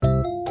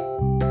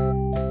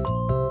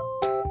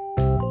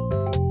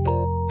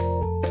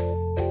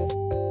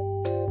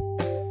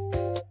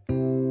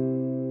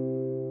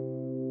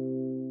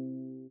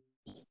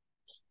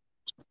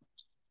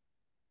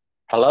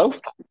Hello.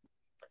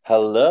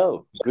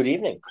 Hello, good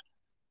evening.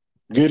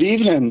 Good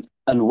evening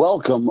and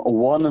welcome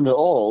one and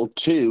all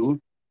to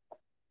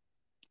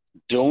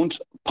Don't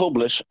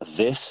Publish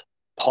This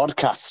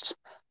Podcast.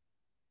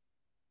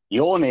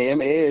 Your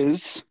name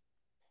is.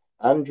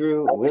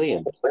 Andrew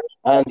Williams.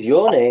 And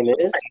your name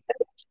is,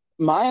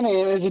 My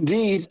name is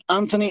indeed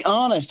Anthony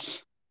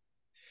Arnott.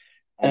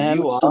 and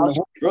you are And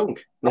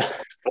drunk.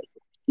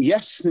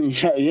 yes,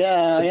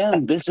 yeah, I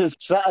am. This is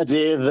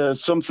Saturday, the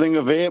something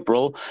of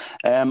April.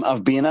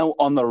 I've been out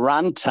on the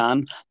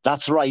Rantan.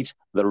 That's right,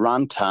 the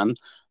Rantan.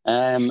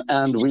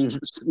 And we've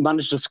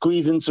managed to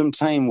squeeze in some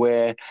time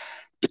where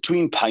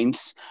between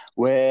pints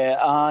where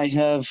I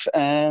have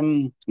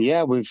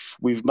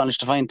we've managed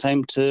to find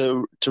time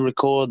to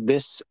record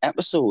this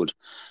episode.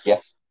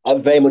 Yes, at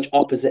very much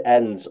opposite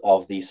ends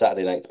of the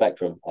Saturday night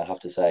spectrum, I have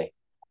to say.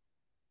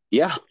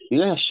 Yeah,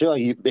 sure.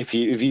 If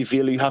you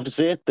feel you have to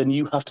say it, then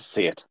you have to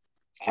say it.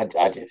 I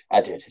did.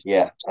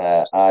 Yeah,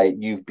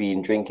 you've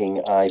been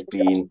drinking, I've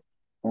been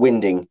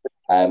winding.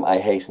 I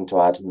hasten to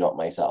add, not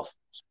myself.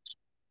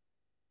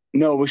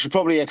 No, we should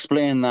probably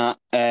explain that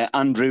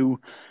Andrew,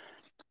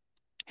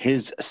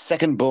 his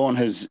second born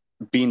has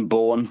been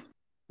born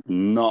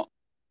not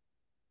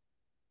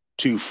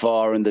too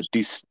far in the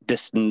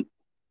distant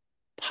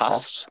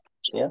past.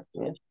 Yeah.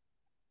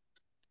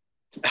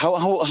 How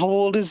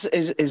old is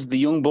the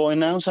young boy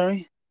now?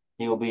 Sorry.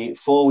 He will be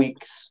 4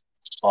 weeks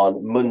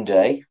on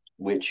Monday,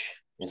 which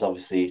is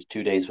obviously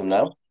 2 days from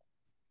now.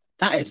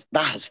 That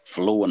has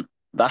flown. And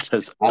That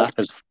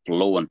has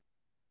flown.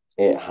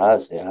 it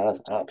has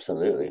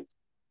absolutely.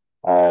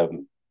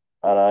 Um,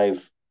 and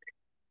I've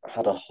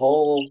had a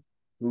whole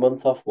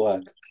month off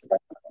work,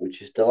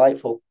 which is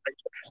delightful.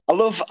 I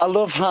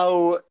love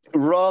how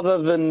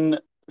rather than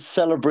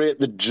celebrate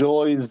the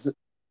joys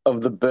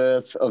of the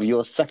birth of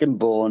your second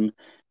born,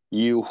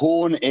 you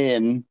hone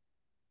in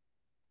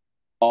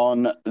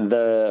on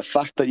the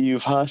fact that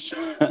you've had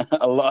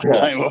a lot of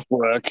time off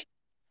work.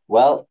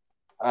 Well,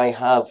 I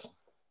have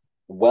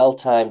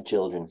well-timed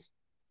children.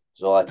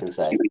 Is all I can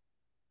say.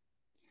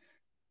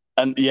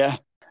 And yeah.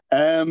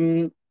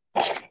 Um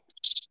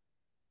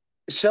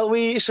Shall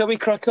we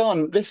crack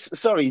on?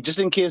 Sorry, just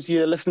in case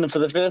you're listening for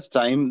the first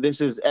time,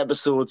 this is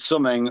episode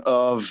something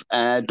of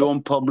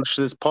Don't Publish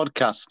This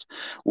Podcast,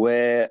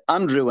 where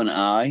Andrew and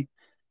I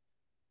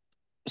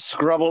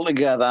scrabble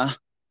together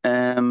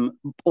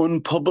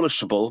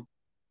unpublishable,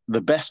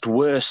 the best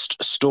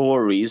worst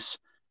stories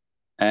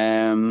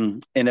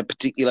in a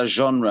particular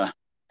genre.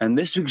 And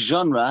this week's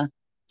genre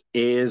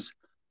is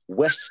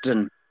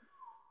Western.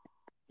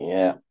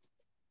 Yeah,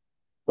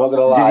 not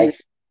gonna Did lie. you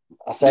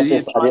I did said you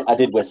this. I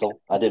did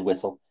whistle. I did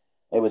whistle.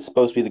 It was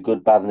supposed to be the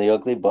good, bad, and the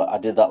ugly, but I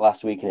did that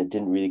last week and it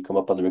didn't really come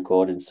up on the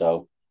recording.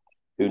 So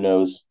who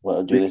knows what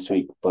I'll do this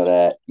week?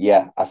 But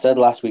yeah, I said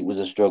last week was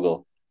a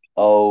struggle.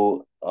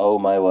 Oh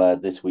my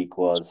word! This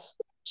was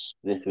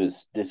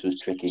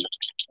tricky.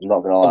 I'm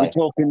not gonna are we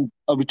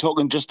lie.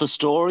 talking just the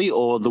story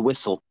or the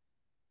whistle?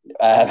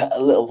 A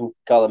little from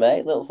column A,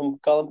 a little from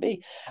column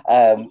B.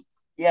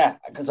 Yeah,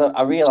 because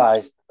I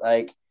realized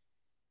like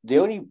the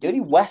only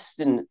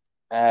Western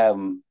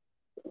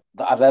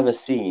that I've ever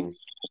seen,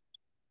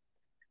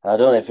 and I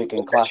don't know if it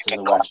can class as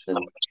a Western,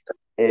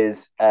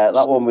 is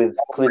that one with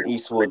Clint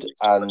Eastwood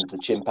and the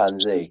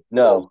chimpanzee.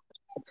 No,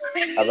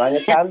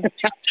 orangutan.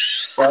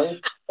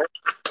 Sorry.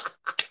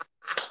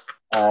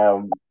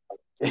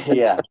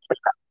 Yeah,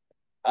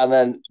 and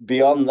then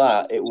beyond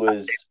that, it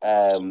was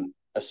a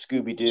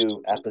Scooby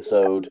Doo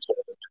episode,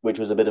 which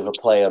was a bit of a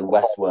play on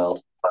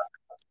Westworld.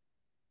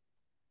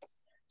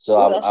 So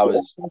Oh, I, that's I good.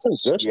 was, That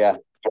sounds good. yeah,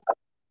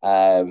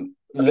 a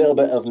little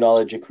bit of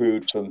knowledge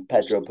accrued from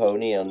Pedro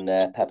Pony on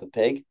Peppa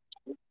Pig.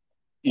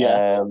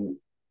 Yeah. Um,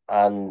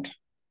 and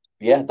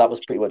yeah, that was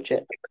pretty much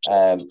it.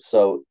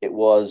 So it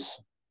was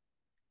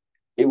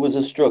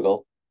a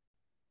struggle,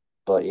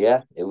 but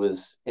yeah, it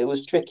was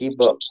tricky.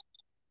 But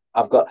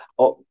I've got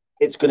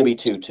it's going to be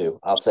 2-2.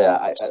 I'll say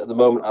at the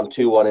moment I'm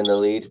 2-1 in the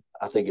lead.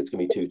 I think it's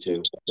going to be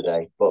 2-2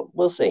 today, but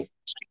we'll see.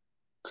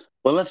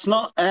 Well, let's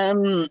not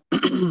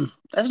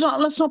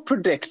let's not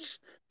predict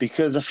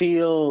because I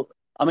feel.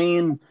 I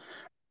mean,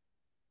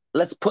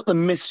 let's put the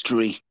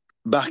mystery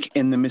back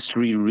in the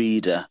mystery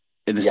reader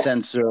in the Yes,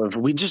 sense of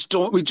we just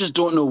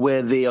don't know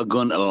where they are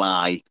going to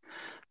lie.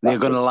 They're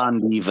that's going true. to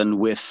land even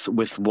with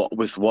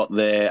what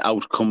their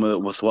outcome,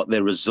 with what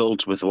their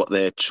result, with what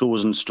their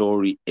chosen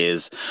story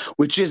is,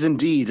 which is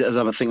indeed, as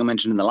I think I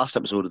mentioned in the last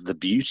episode, the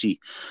beauty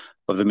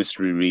of the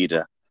mystery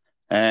reader.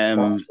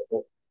 Um,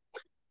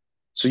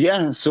 so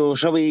yeah, so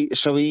shall we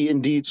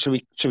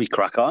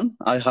crack on?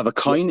 I have a Yeah.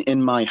 coin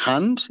in my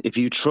hand. If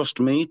you trust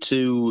me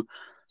to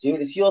Dude,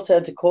 it's your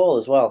turn to call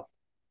as well.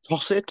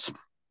 toss it,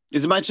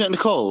 is it my turn to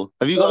call?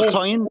 Have you It got a is.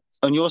 coin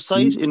on your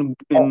side in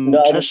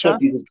No, I just Cheshire?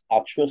 trust you. I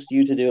trust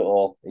you to do it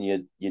all in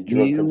your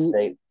drunken You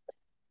state.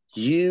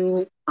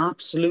 you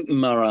absolute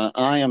mirror.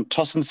 I am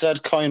tossing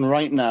said coin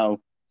right now.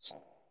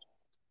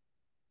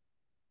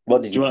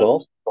 What did Do you you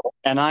want? call?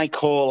 And I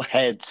call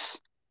heads.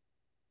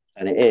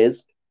 And it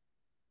is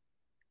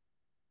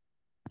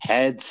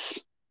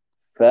Heads.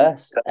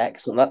 First,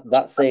 excellent.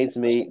 That saves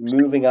me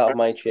moving out of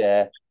my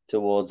chair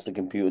towards the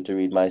computer to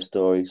read my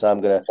story. So I'm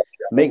gonna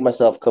make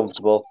myself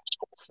comfortable,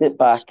 sit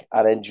back,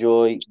 and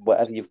enjoy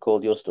whatever you've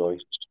called your story.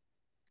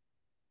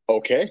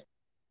 Okay.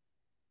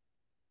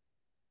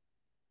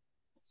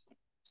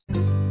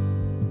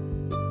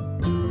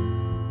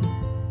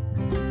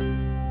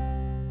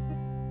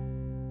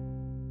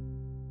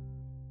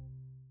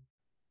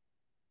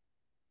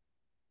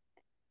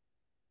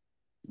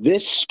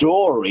 This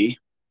story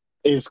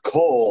is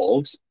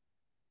called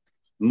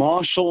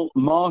Marshall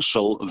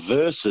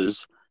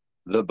versus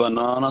the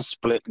Banana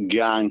Split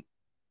Gang.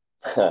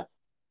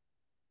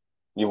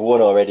 You've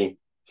won already.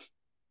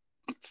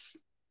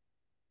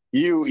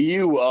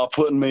 You are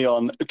putting me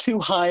on too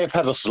high a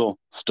pedestal,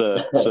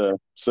 sir. I've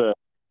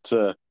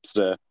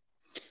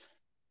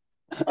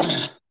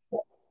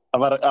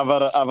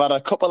had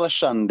a couple of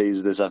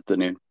shandies this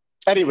afternoon.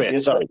 Anyway,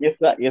 sorry.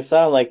 You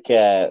sound like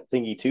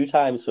Thingy two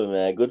times from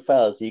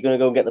Goodfellas. You're gonna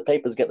go and get the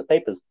papers. Get the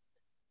papers.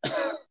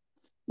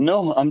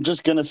 No, I'm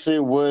just gonna say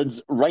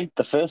words right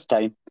the first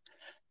time.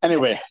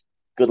 Anyway,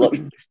 good luck.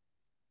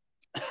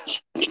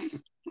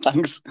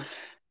 Thanks.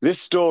 This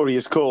story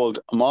is called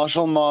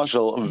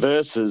Marshall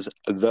versus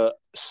the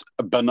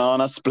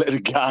Banana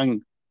Split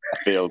Gang. I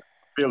failed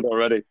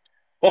already.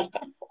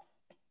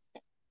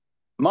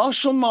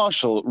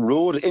 Marshall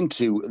rode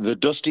into the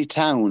dusty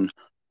town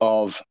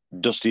of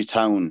Dusty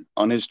Town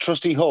on his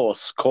trusty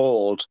horse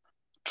called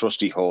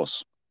Trusty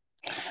Horse.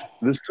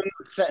 The sun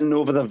was setting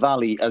over the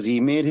valley as he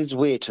made his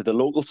way to the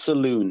local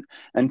saloon,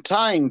 and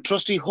tying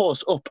Trusty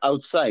Horse up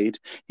outside,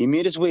 he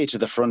made his way to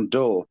the front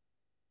door.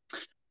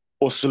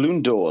 Or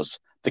saloon doors,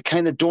 the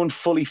kind that don't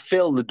fully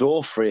fill the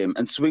door frame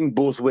and swing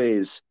both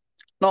ways.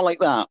 Not like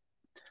that.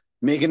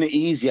 Making it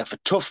easier for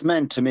tough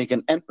men to make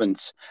an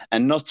entrance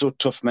and not so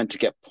tough men to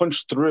get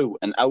punched through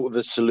and out of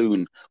the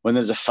saloon when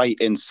there's a fight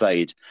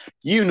inside.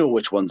 You know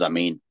which ones I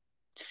mean.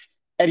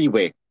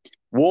 Anyway,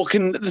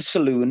 walking into the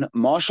saloon,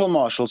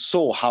 Marshall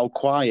saw how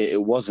quiet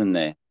it was in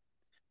there.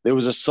 There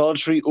was a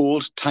solitary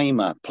old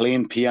timer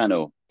playing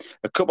piano,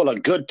 a couple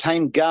of good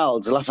time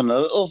gals laughing a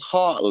little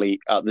heartily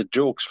at the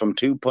jokes from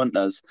two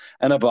punters,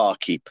 and a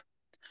barkeep.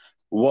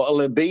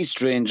 What'll it be,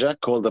 stranger?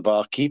 Called the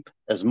barkeep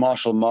as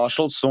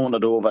Marshall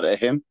sauntered over to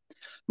him.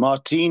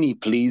 Martini,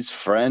 please,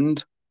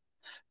 friend.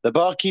 The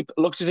barkeep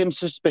looked at him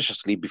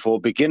suspiciously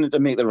before beginning to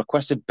make the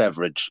requested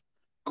beverage.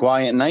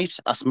 Quiet night?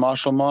 Asked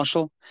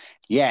Marshall.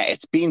 Yeah,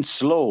 it's been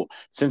slow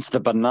since the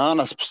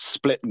Banana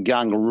Split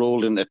Gang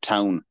rolled into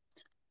town.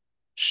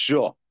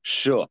 Sure.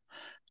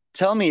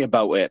 Tell me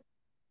about it,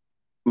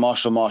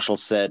 Marshall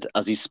said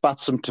as he spat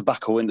some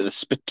tobacco into the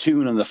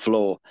spittoon on the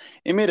floor.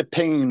 It made a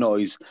pinging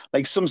noise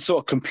like some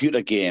sort of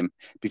computer game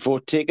before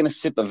taking a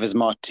sip of his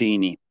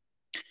martini.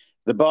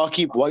 The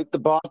barkeep wiped the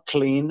bar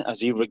clean as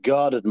he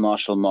regarded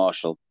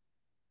Marshall.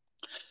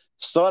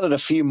 Started a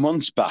few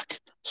months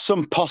back.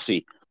 Some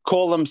posse,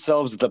 call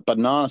themselves the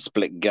Banana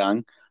Split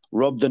Gang,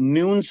 robbed the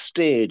noon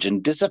stage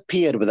and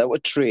disappeared without a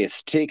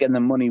trace, taking the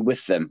money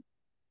with them.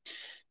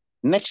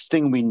 Next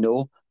thing we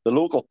know, the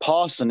local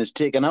parson is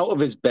taken out of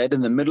his bed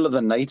in the middle of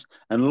the night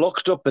and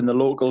locked up in the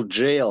local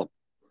jail.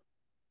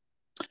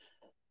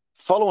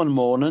 Following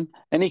morning,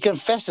 and he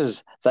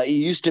confesses that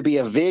he used to be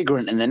a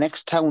vagrant in the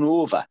next town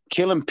over,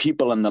 killing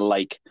people and the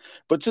like.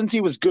 But since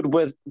he was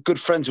good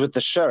friends with the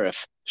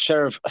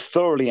sheriff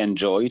thoroughly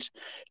enjoyed,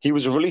 he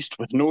was released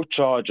with no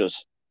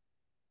charges.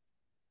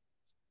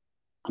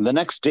 The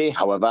next day,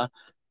 however,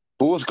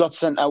 both got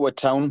sent out of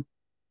town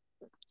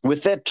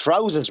with their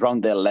trousers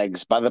round their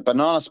legs by the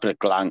Banana Split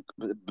Gang.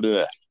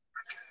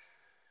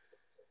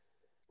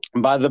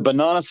 By the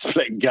Banana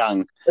Split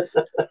Gang.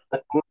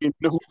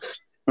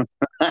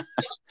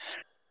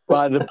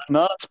 By the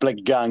Banana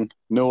Split Gang,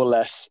 no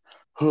less.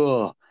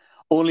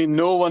 Only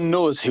no one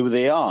knows who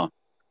they are.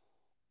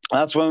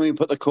 That's when we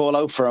put the call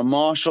out for a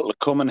marshal to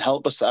come and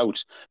help us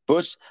out.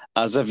 But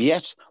as of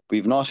yet,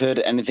 we've not heard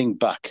anything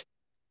back.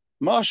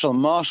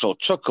 Marshall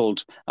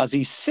chuckled as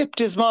he sipped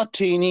his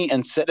martini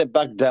and set it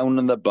back down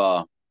in the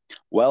bar.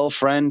 Well,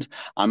 friend,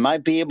 I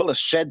might be able to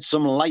shed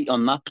some light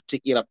on that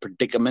particular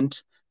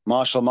predicament.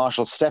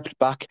 Marshall stepped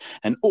back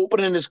and,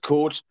 opening his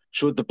coat,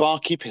 showed the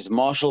barkeep his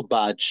marshal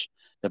badge.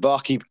 The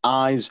barkeep's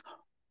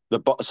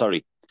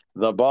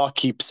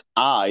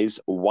eyes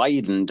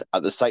widened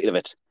at the sight of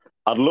it.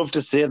 I'd love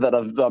to say that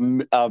I've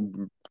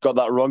got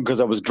that wrong because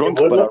I was drunk.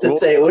 You would love to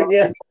say it, wouldn't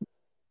you?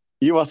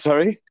 You are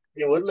sorry?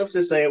 You would love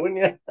to say it,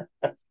 wouldn't you?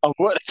 I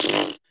would.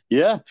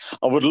 Yeah,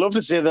 I would love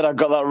to say that I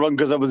got that wrong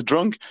because I was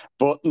drunk,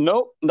 but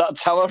no,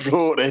 that's how I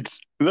wrote it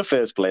in the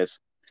first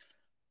place.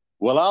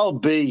 Well, I'll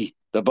be,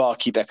 the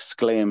barkeep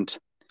exclaimed.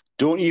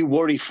 Don't you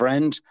worry,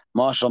 friend,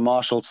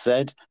 Marshall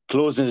said,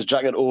 closing his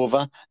jacket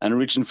over and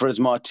reaching for his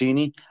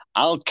martini.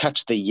 I'll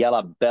catch the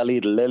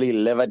yellow-bellied,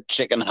 lily-livered,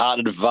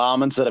 chicken-hearted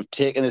varmints that have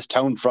taken this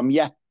town from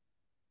you.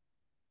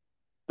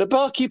 The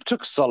barkeep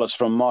took solace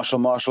from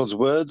Marshall's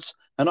words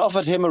and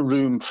offered him a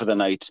room for the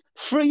night,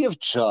 free of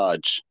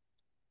charge.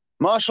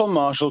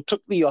 Marshall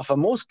took the offer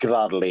most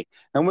gladly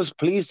and was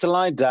pleased to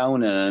lie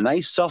down in a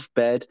nice soft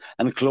bed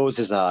and close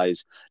his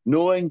eyes,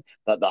 knowing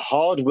that the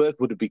hard work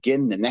would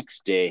begin the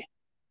next day.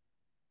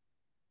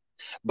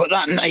 But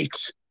that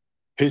night,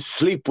 his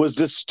sleep was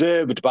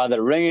disturbed by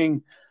the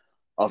ringing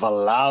of a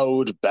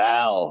loud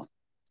bell.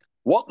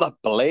 "What the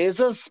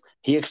blazes!"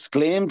 he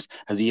exclaimed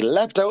as he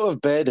leapt out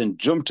of bed and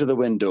jumped to the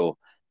window.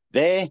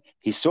 There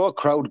he saw a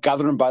crowd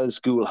gathering by the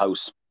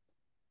schoolhouse.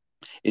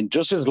 In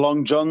just his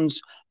long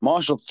johns,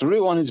 Marshall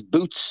threw on his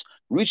boots,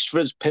 reached for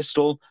his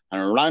pistol,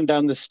 and ran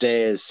down the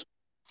stairs,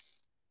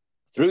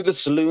 through the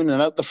saloon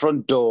and out the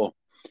front door,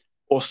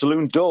 or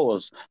saloon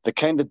doors, the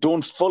kind that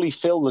don't fully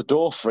fill the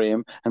door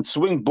frame and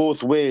swing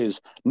both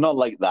ways, not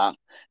like that,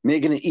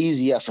 making it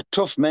easier for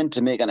tough men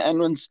to make an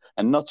entrance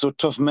and not so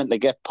tough men to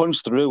get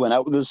punched through and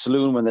out of the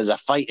saloon when there's a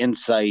fight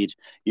inside.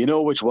 You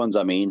know which ones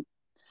I mean.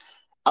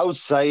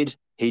 Outside,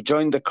 he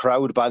joined the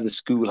crowd by the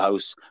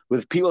schoolhouse,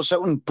 with people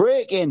shouting,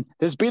 "Break-in!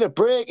 There's been a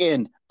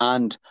break-in!"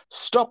 and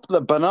 "Stop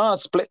the banana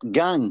split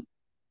gang!"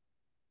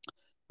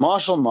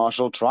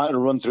 Marshall tried to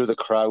run through the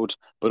crowd,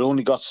 but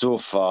only got so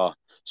far.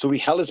 So he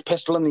held his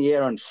pistol in the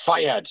air and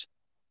fired.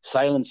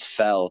 Silence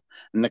fell,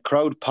 and the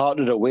crowd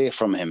parted away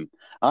from him.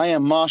 "I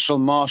am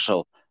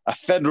Marshall, a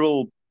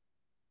federal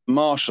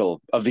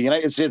marshal of the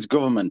United States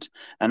government,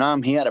 and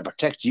I'm here to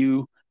protect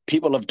you,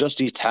 people of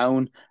Dusty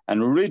Town,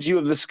 and rid you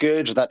of the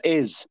scourge that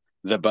is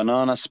the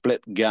Banana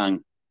Split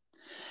Gang."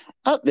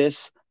 At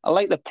this, a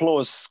light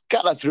applause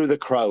scattered through the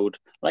crowd,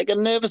 like a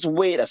nervous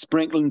waiter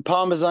sprinkling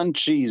Parmesan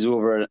cheese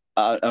over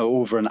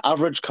an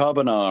average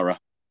carbonara.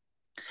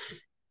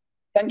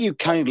 "Thank you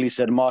kindly,"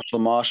 said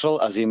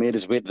Marshall as he made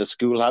his way to the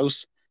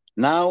schoolhouse.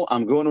 "Now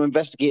I'm going to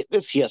investigate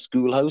this here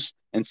schoolhouse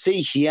and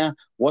see here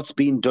what's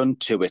been done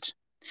to it."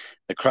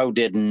 The crowd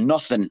did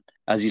nothing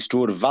as he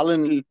strode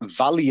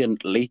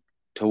valiantly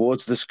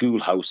towards the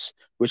schoolhouse,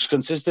 which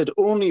consisted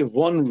only of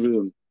one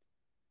room.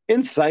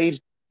 Inside,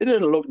 there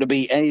didn't look to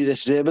be any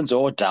disturbance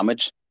or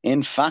damage.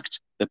 In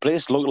fact, the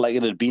place looked like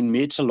it had been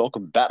made to look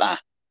better.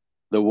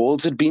 The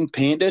walls had been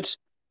painted,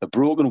 the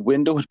broken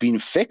window had been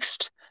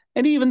fixed,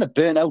 and even the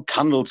burnt-out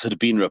candles had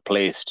been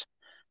replaced.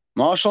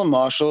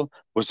 Marshall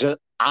was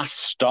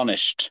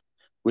astonished,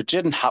 which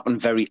didn't happen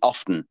very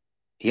often.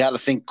 He had to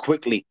think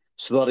quickly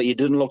so that he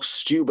didn't look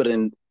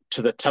stupid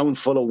to the town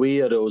full of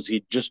weirdos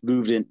he'd just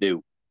moved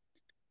into.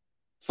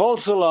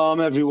 "False alarm,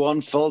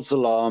 everyone, false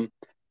alarm.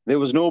 There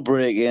was no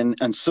break-in,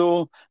 and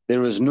so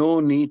there is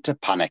no need to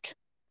panic."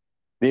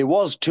 "There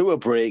was a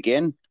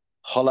break-in,"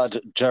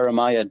 hollered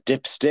Jeremiah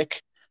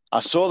Dipstick.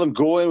 "I saw them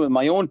go in with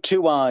my own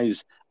two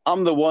eyes.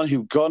 I'm the one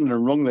who got in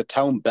and rung the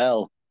town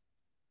bell."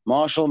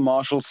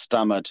 Marshall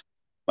stammered.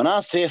 "When I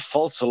say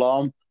false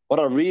alarm,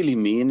 what I really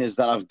mean is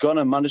that I've gone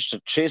and managed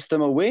to chase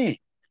them away.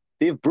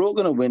 They've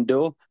broken a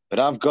window, but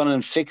I've gone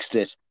and fixed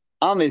it.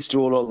 And they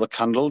stole all the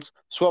candles,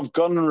 so I've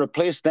gone and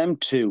replaced them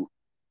too."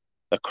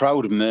 The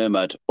crowd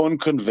murmured,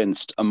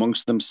 unconvinced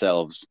amongst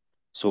themselves.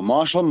 So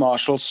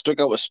Marshall stuck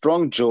out a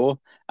strong jaw,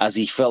 as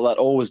he felt that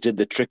always did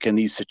the trick in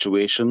these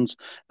situations,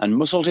 and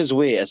muscled his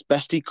way as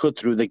best he could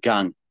through the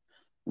gang.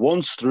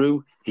 Once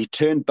through, he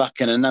turned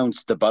back and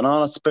announced, "The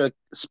Banana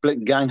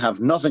Split Gang have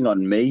nothing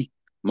on me,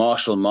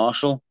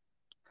 Marshall."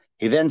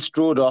 He then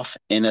strode off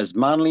in as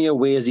manly a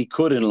way as he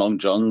could in long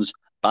johns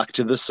back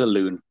to the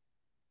saloon.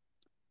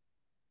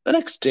 The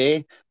next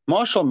day,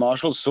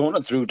 Marshall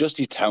sauntered through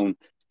Dusty Town,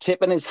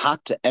 tipping his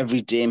hat to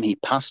every dame he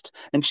passed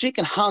and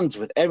shaking hands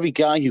with every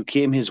guy who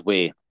came his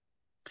way.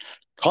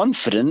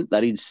 Confident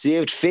that he'd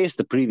saved face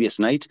the previous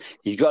night,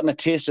 he'd gotten a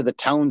taste of the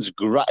town's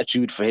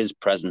gratitude for his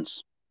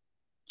presence.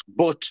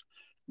 But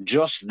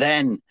just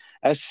then,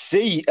 a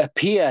sea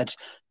appeared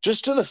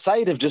just to the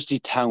side of Dusty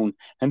Town,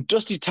 and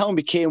Dusty Town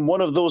became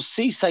one of those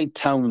seaside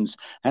towns,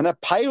 and a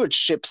pirate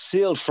ship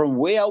sailed from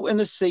way out in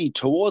the sea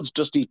towards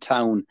Dusty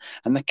Town,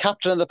 and the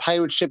captain of the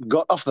pirate ship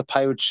got off the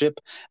pirate ship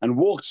and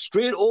walked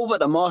straight over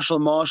to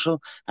Marshall,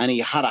 and he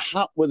had a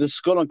hat with a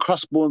skull and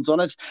crossbones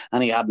on it,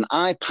 and he had an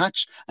eye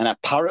patch and a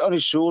parrot on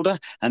his shoulder,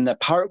 and the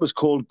parrot was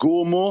called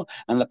Gomo,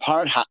 and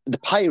the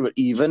pirate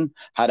even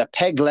had a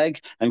peg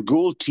leg and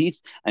gold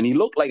teeth, and he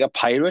looked like a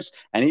pirate,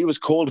 and he was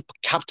called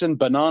Captain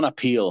Banana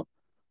Peel.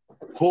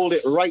 "Hold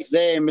it right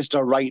there,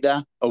 Mr.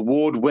 Writer,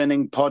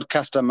 award-winning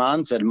podcaster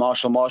man," said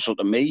Marshall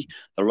to me,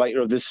 the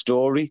writer of this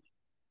story.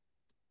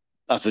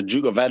 That's a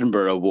Duke of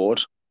Edinburgh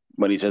award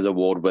when he says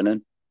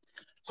award-winning.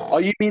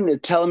 "Are you mean to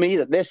tell me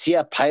that this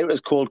here pirate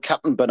is called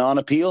Captain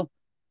Banana Peel?"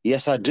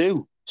 "Yes, I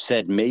do,"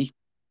 said me.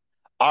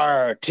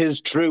 "Arr,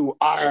 'tis true,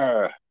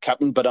 arr.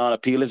 Captain Banana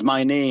Peel is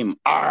my name,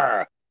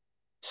 arr."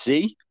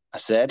 "See?" I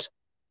said.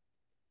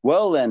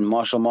 "Well then,"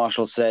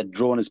 Marshall said,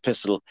 drawing his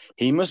pistol,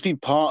 "he must be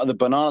part of the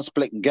Banana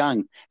Split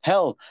Gang.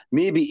 Hell,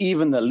 maybe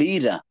even the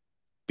leader."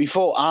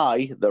 Before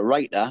I, the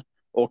writer,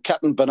 or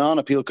Captain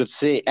Banana Peel could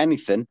say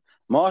anything,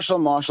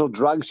 Marshall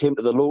dragged him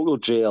to the local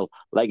jail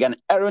like an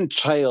errant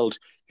child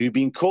who'd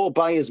been caught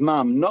by his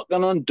mum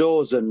knocking on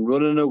doors and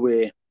running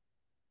away.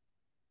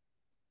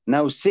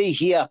 Now, see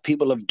here,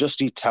 people of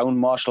Dusty Town,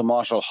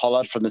 Marshall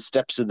hollered from the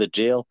steps of the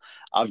jail.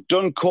 I've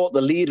done caught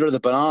the leader of the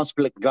Banana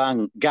Split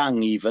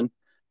gang even.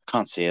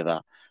 Can't say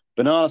that.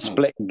 Banana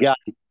Split gang.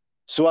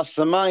 So I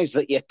surmise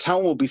that your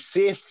town will be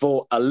safe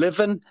for a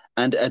living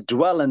and a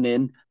dwelling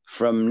in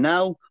from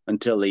now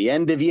until the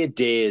end of your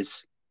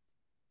days.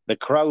 The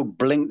crowd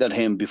blinked at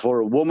him before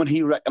a woman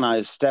he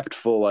recognized stepped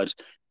forward.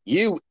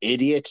 You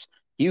idiot.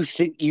 You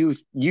think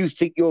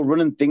you're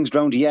running things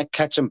round here,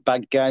 catching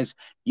bad guys.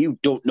 You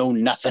don't know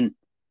nothing.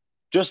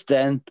 Just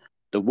then,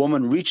 the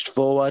woman reached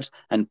forward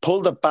and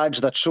pulled a badge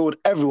that showed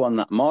everyone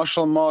that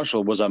Marshall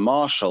was a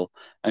marshal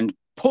and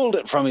pulled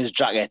it from his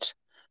jacket.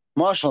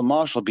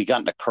 Marshall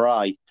began to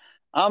cry.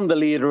 I'm the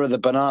leader of the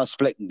Banana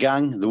Split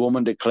gang, the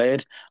woman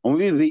declared, and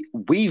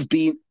we've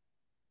been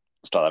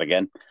start that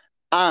again.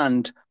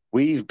 And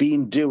we've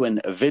been doing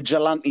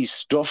vigilante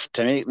stuff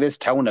to make this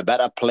town a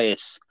better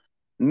place.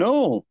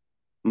 No,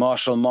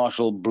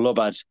 Marshall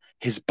blubbered,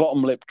 his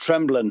bottom lip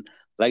trembling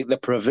like the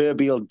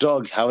proverbial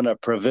dog having a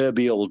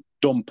proverbial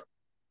dump.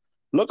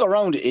 Look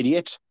around,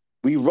 idiot.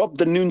 We robbed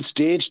the noon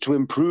stage to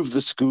improve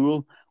the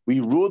school. We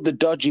rode the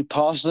dodgy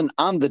parson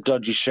and the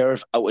dodgy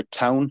sheriff out of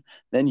town.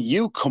 Then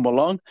you come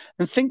along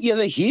and think you're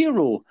the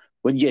hero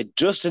when you're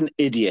just an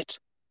idiot.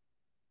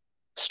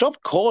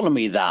 Stop calling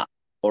me that,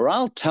 or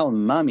I'll tell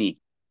Mammy.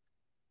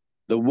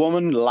 The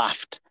woman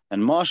laughed,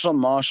 and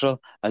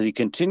Marshall, as he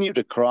continued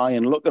to cry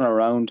and looking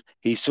around,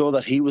 he saw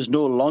that he was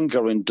no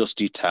longer in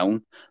Dusty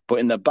Town, but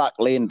in the back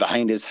lane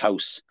behind his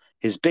house.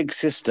 His big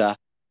sister,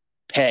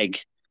 Peg,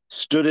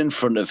 stood in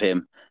front of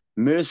him,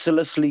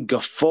 mercilessly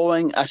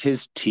guffawing at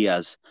his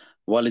tears,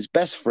 while his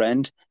best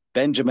friend,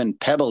 Benjamin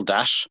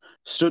Pebbledash,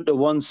 stood to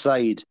one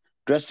side,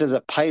 dressed as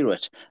a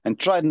pirate, and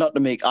tried not to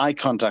make eye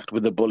contact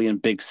with the bullying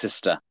big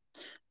sister.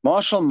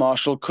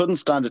 Marshall couldn't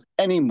stand it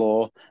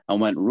anymore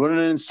and went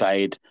running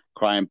inside,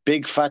 crying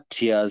big fat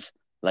tears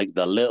like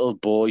the little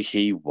boy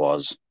he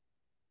was.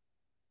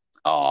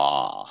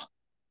 Ah,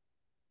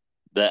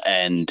 the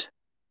end.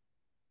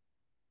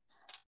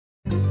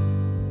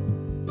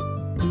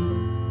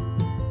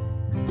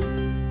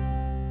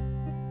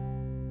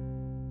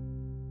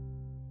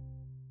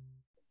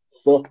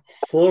 So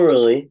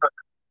thoroughly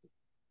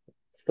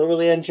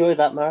enjoyed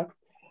that, Mark.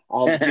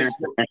 I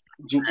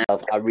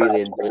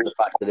really enjoyed the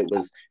fact that it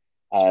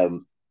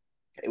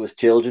was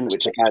children,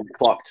 which I kind of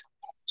clocked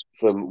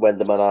from when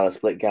the Banana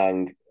Split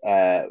gang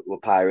were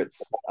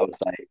pirates. I was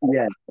like,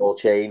 Yeah, all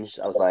changed.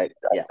 I was like,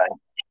 yeah,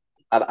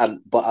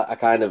 but I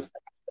kind of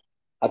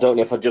I don't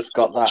know if I just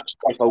got that.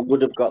 If I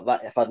would have got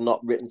that if I'd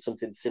not written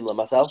something similar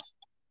myself.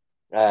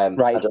 I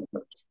right. don't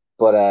know.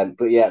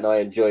 But yeah, no, I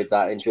enjoyed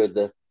that. I enjoyed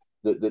the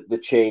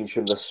change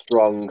from the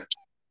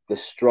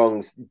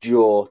strong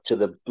jaw to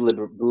the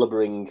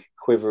blubbering,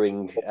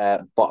 quivering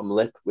bottom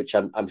lip, which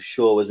I'm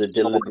sure was a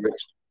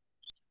deliberate.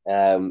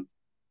 Um,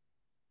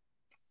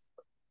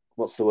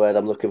 what's the word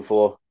I'm looking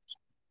for?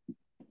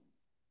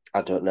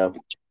 I don't know.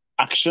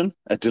 Action,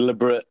 a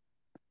deliberate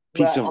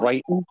piece of Well,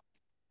 writing.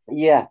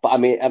 yeah, but I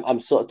mean, I'm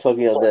sort of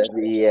talking of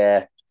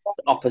the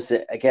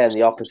opposite again,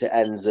 the opposite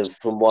ends of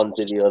from one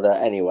to the other.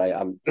 Anyway,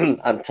 I'm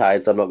I'm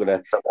tired, so I'm not going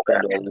to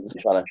spend all the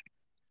trying to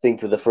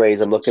think of the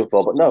phrase I'm looking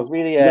for. But no,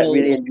 really, Well,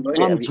 really enjoyed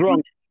it. I'm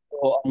drunk.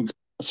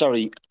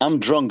 Sorry, I'm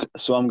drunk,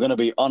 so I'm going to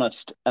be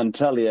honest and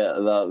tell you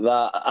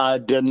that I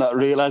did not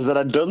realize that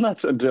I'd done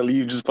that until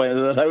you just pointed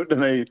that out to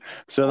me.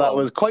 So that Oh,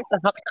 was quite a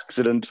happy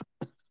accident.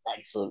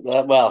 excellent.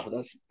 Well,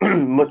 that's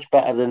much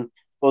better than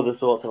other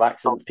sorts of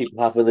accents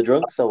people have when they're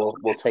drunk. So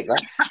we'll take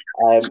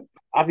that.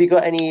 Have you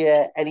got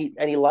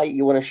any light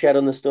you want to shed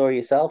on the story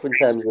yourself in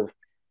terms of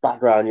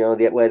background? You know,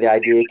 where the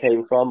idea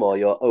came from, or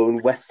your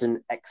own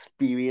Western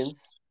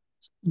experience?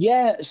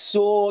 Yeah,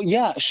 so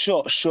yeah,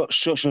 sure. So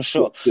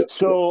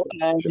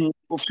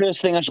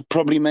first thing I should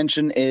probably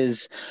mention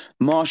is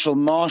Marshall.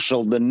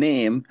 The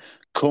name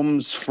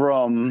comes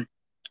from,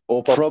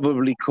 or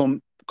probably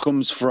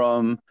comes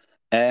from,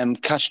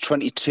 Catch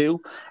 22.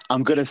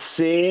 I'm gonna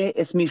say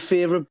it's my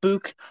favorite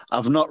book.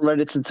 I've not read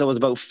it since I was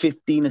about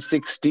 15 or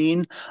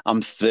 16.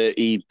 I'm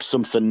 30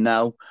 something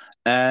now.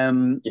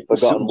 You've So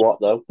forgotten what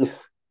though?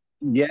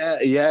 yeah.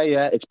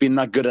 It's been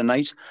that good a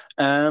night.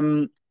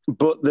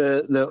 But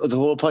the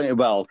whole point,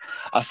 well,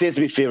 I say it's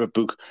my favorite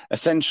book.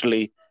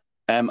 Essentially,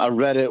 I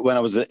read it when I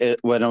was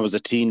a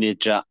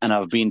teenager, and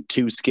I've been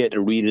too scared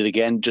to read it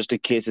again, just in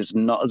case it's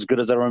not as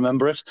good as I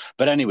remember it.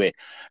 But anyway,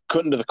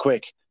 cutting to the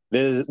quick,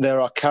 there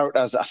are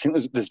characters. I think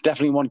there's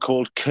definitely one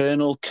called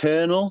Colonel,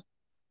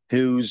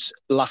 whose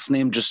last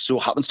name just so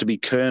happens to be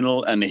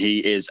Colonel, and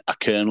he is a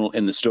colonel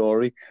in the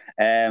story.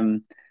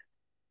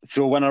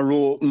 So when I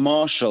wrote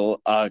Marshall,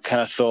 I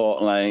kind of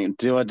thought, like,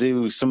 do I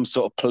do some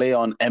sort of play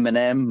on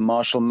Eminem,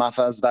 Marshall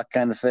Mathers, that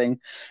kind of thing?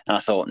 And I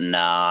thought,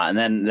 nah. And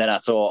then I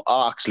thought,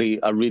 oh, actually,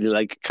 I really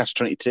like Catch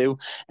 22,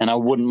 and I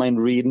wouldn't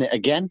mind reading it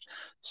again.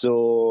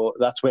 So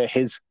that's where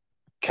his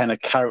kind of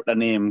character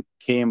name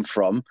came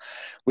from.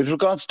 With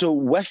regards to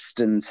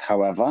westerns,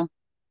 however,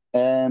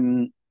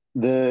 um,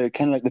 the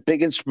kind of like the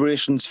big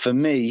inspirations for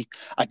me,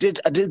 I did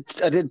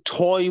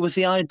toy with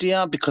the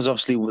idea because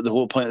obviously the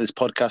whole point of this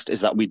podcast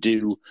is that we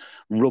do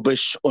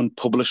rubbish,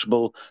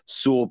 unpublishable,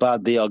 so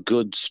bad they are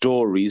good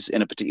stories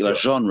in a particular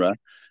Sure. genre.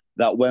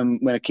 That when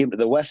it came to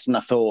the Western,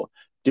 I thought,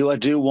 do I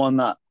do one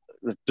that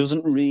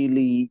doesn't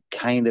really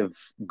kind of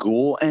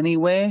go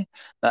anywhere?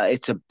 That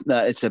it's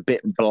a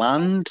bit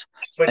bland,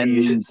 It's funny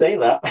you should and say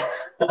that.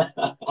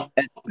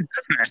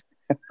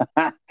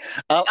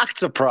 I'll act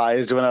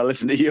surprised when I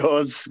listen to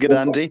yours, good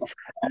Andy.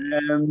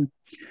 Um,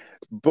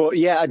 but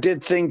yeah, I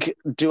did think,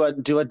 do I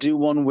do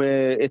one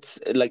where it's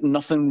like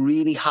nothing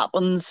really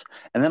happens?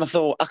 And then I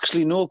thought,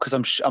 actually, no, because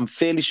I'm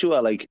fairly sure,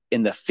 like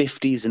in the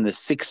 50s and the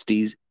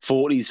 60s,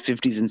 40s,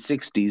 50s, and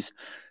 60s,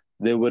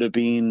 there would have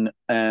been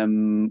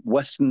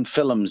Western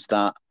films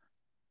that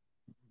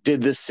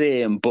did the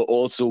same, but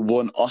also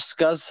won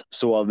Oscars,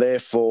 so are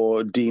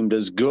therefore deemed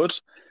as good.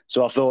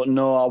 So I thought,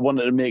 no, I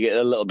wanted to make it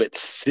a little bit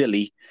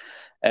silly.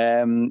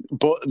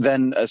 But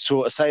then,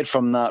 so aside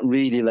from that,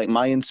 really like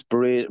my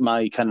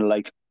kind of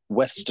like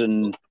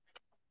Western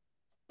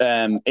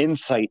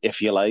insight,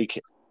 if you like,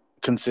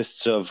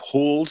 consists of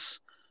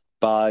Holes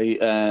by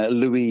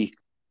Louis.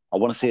 I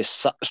want to say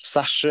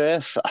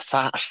Sasha,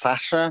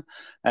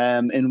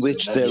 in So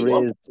which whatever you there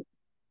want.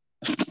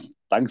 is.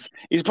 Thanks.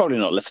 He's probably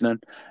not listening.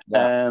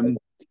 Yeah. Um,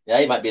 Yeah,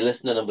 you might be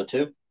listener number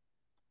two,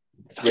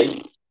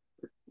 three.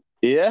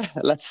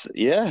 let's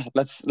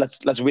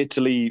wait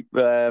till he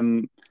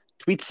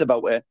tweets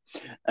about it.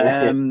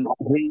 Yes.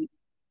 He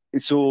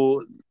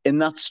So in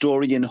that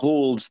story in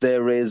Holds,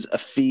 there is a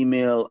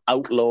female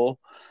outlaw.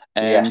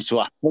 Yes. So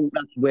I think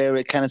that's where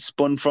it kind of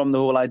spun from, the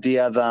whole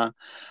idea that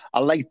I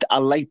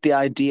like the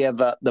idea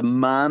that the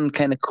man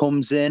kind of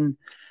comes in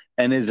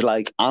and is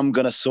like, I'm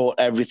gonna sort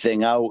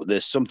everything out.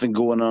 There's something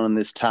going on in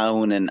this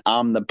town, and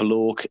I'm the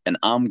bloke, and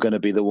I'm gonna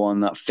be the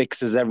one that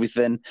fixes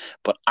everything.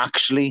 But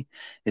actually,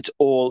 it's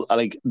all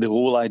like the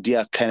whole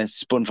idea kind of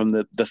spun from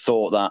the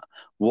thought that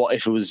what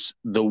if it was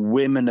the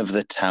women of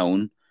the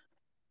town,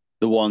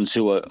 the ones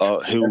who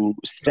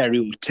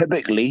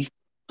stereotypically,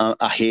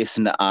 I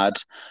hasten to add,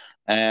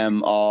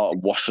 are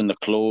washing the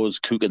clothes,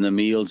 cooking the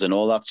meals, and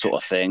all that sort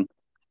of thing.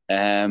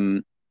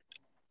 Um,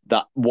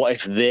 that what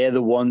if they're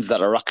the ones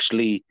that are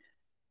actually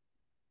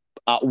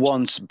at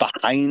once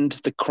behind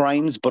the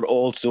crimes, but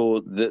also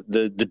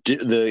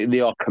they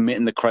are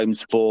committing the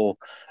crimes for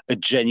a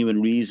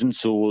genuine reason.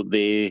 So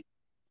they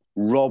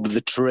rob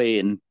the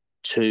train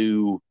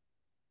to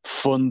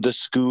fund the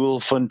school,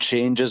 fund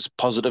changes,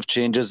 positive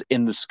changes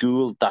in the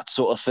school, that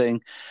sort of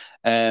thing.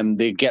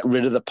 They get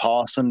rid of the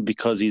parson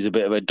because he's a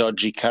bit of a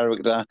dodgy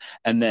character,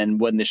 and then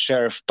when the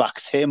sheriff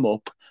backs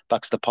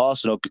the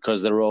parson up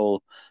because they're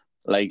all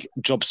like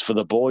jobs for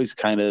the boys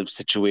kind of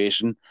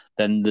situation,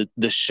 then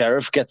the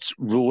sheriff gets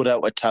ruled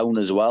out of town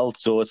as well.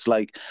 So it's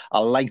like I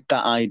like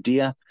that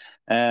idea.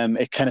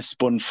 It kind of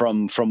spun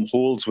from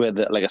Holes where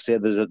like I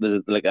said, there's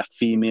like a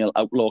female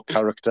outlaw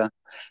character,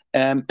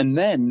 and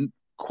then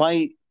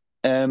quite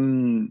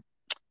um,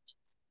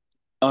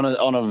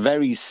 on a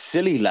very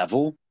silly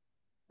level,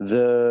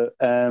 the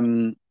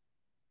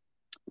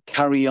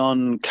Carry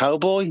On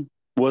Cowboy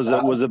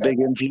was a big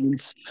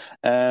influence.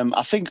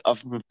 I think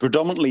of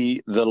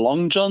predominantly the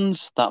long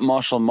johns that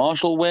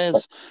Marshall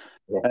wears.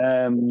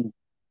 Yeah.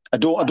 I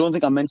don't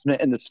think I mentioned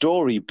it in the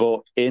story,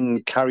 but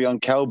in Carry On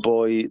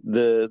Cowboy,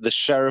 the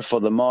sheriff or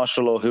the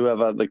marshal or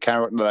whoever the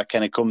character that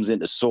kind of comes in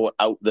to sort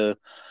out the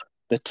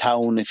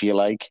town, if you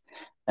like.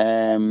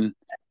 Um,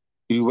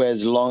 he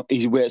wears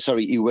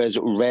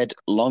red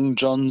long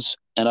johns,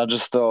 and I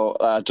just thought,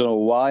 I don't know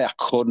why, I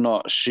could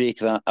not shake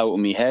that out of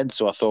my head.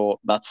 So I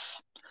thought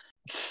that's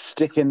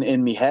sticking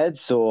in my head.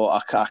 So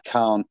I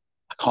can't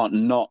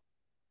not.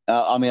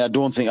 I mean, I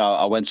don't think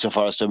I went so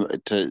far as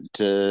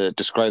to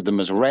describe them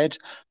as red,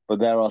 but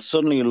there are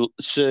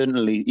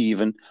certainly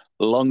even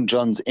long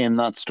johns in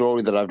that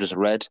story that I've just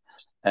read.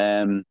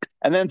 And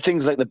then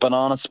things like the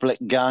Banana Split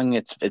Gang.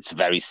 It's a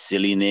very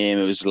silly name.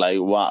 It was like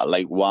what,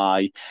 like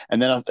why?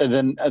 And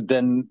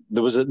then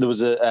there was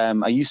a.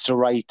 I used to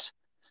write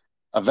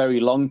a very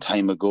long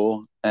time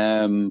ago,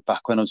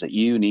 back when I was at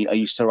uni. I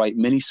used to write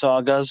mini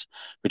sagas,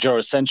 which are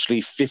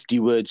essentially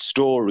 50-word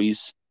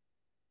stories,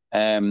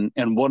 and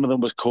one of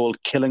them was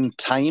called Killing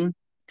Time,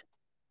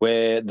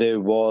 where there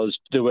were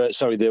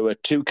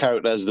two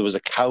characters. There was a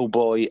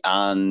cowboy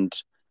and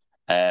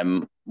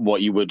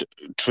what you would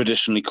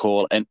traditionally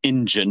call an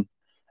Injun.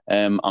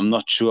 I'm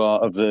not sure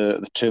of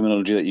the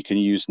terminology that you can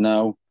use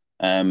now.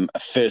 A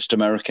first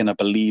American, I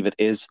believe it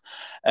is.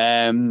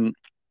 And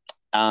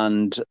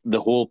the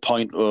whole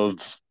point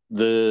of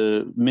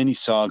the mini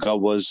saga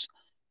was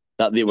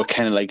that they were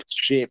kind of like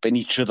shaping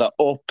each other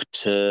up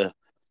to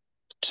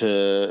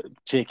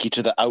take each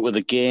other out of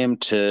the game,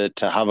 to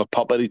have a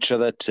pop at each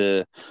other,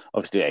 to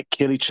obviously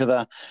kill each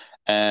other.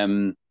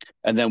 Um,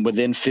 and then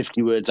within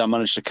 50 words, I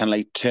managed to kind of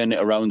like turn it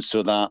around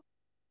so that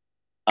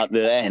at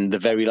the end, the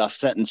very last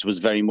sentence was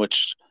very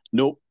much,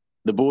 nope,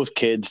 they're both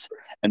kids,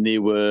 and they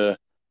were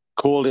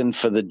called in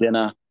for the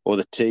dinner or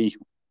the tea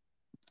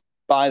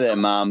by their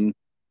mum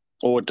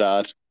or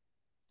dad,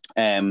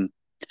 And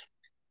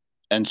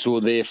so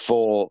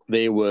therefore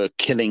they were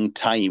killing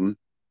time.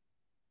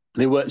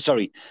 They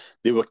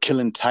were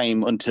killing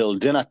time until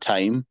dinner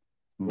time,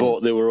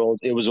 but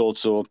it was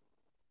also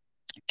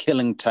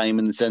killing time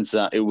in the sense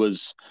that it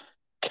was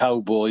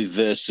cowboy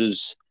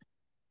versus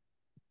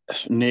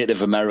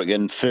Native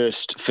American,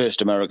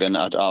 first American.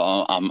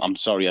 I'm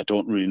sorry, I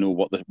don't really know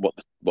what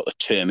the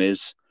term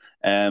is.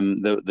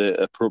 The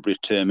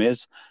appropriate term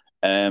is.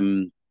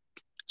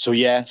 So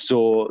yeah,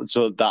 so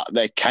that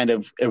they kind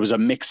of, it was a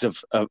mix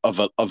of a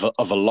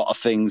lot of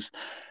things.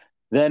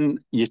 Then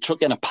you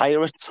took in a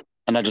pirate,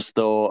 and I just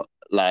thought,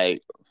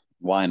 like,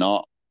 why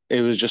not?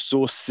 It was just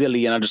so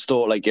silly, and I just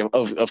thought, like,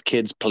 of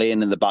kids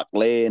playing in the back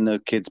lane,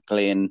 of kids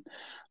playing,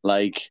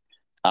 like,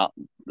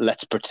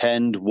 let's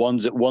pretend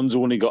one's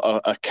only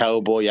got a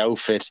cowboy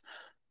outfit,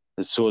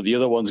 so the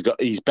other one's got,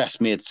 his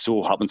best mate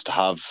so happens to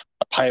have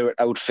a pirate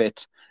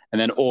outfit, and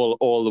then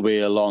all the way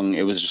along,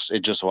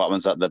 it just so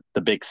happens that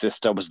the big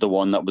sister was the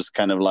one that was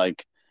kind of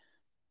like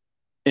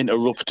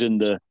interrupting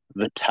the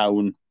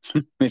town,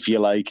 if you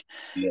like,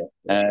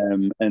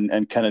 and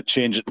kind of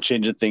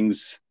changing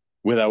things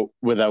without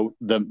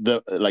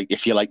the like,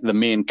 if you like, the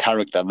main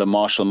character, the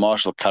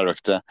marshal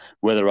character,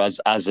 whether as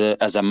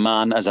a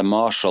man, as a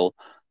marshal,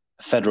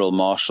 federal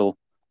marshal,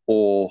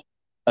 or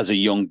as a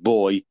young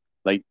boy,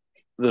 like,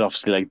 that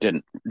obviously, like,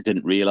 didn't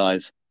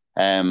realize.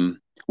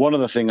 One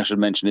other thing I should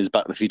mention is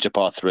Back to the Future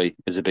Part 3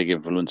 is a big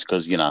influence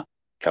because,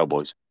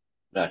 cowboys.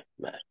 Right,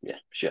 yeah,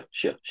 sure.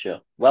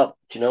 Well,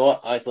 do you know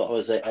what? I thought it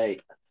was a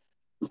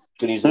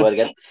going to use the word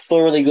again,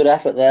 thoroughly good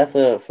effort there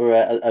for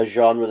a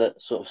genre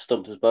that sort of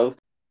stumped us both.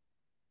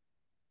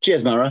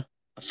 Cheers, Mara.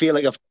 I feel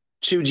like I've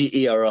chewed your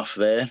ear off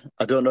there.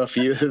 I don't know if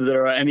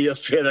there are any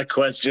further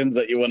questions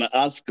that you want to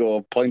ask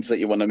or points that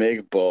you want to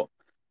make, but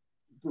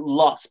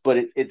lots. But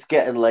it's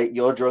getting late.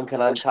 You're drunk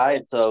and I'm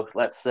tired, so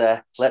let's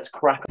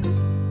crack on.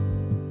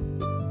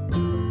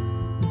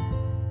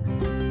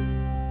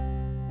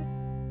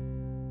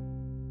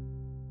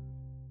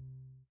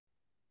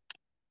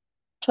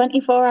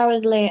 24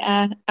 hours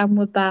later, and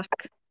we're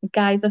back.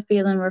 Guys are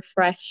feeling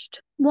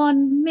refreshed.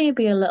 One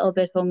maybe a little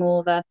bit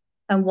hungover,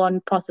 and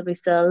one possibly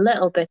still a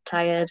little bit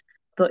tired.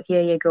 But here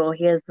you go.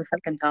 Here's the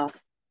second half.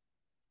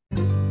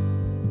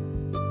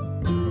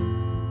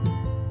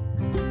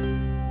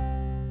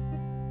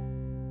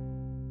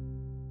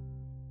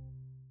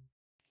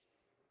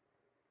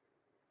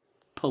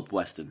 Pulp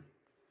Western.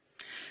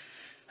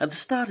 At the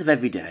start of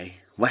every day,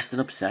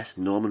 Western-obsessed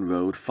Norman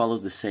Road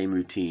followed the same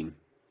routine.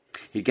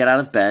 He'd get out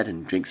of bed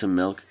and drink some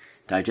milk,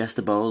 digest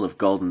a bowl of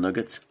golden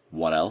nuggets,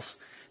 what else,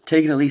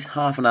 taking at least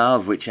half an hour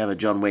of whichever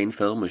John Wayne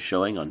film was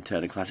showing on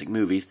Turner Classic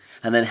Movies,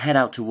 and then head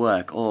out to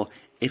work, or,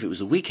 if it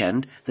was a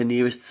weekend, the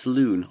nearest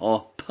saloon,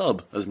 or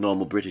pub, as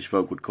normal British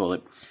folk would call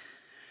it.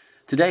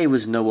 Today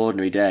was no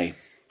ordinary day.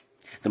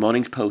 The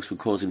morning's post would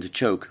cause him to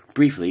choke,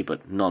 briefly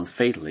but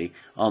non-fatally,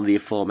 on the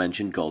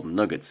aforementioned golden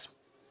nuggets.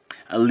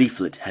 A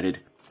leaflet headed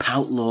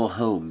 "Outlaw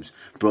Homes"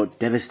 brought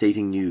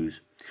devastating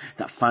news.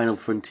 That final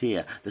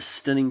frontier, the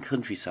stunning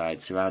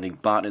countryside surrounding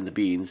Barton and the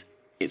Beans,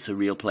 it's a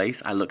real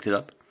place, I looked it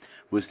up,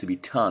 was to be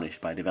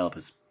tarnished by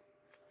developers.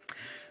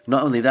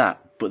 Not only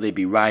that, but they'd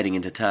be riding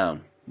into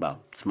town,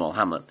 well, small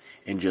hamlet,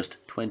 in just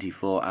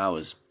 24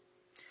 hours.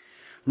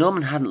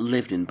 Norman hadn't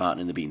lived in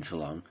Barton and the Beans for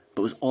long,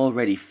 but was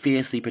already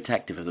fiercely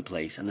protective of the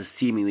place and the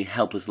seemingly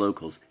helpless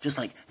locals, just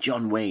like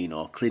John Wayne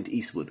or Clint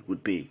Eastwood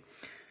would be.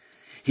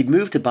 He'd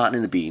moved to Barton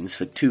and the Beans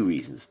for two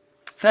reasons.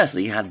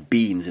 Firstly, he had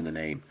beans in the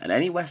name, and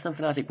any Western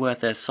fanatic worth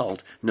their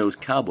salt knows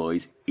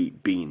cowboys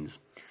eat beans.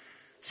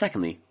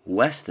 Secondly,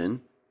 Western,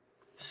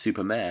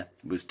 Supermare,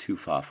 was too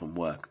far from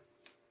work.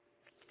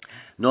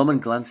 Norman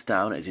glanced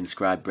down at his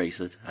inscribed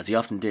bracelet, as he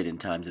often did in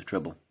times of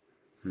trouble.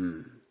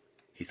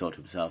 He thought to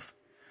himself,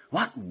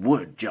 what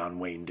would John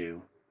Wayne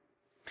do?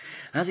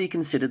 As he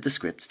considered the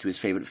scripts to his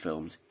favourite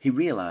films, he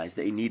realised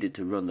that he needed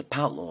to run the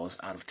Outlaws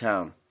out of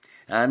town,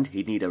 and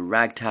he'd need a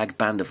ragtag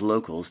band of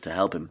locals to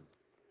help him.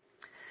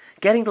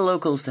 Getting the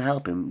locals to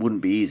help him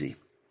wouldn't be easy.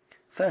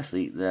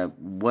 Firstly, there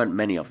weren't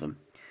many of them.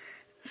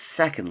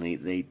 Secondly,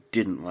 they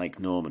didn't like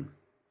Norman.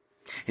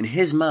 In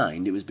his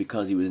mind, it was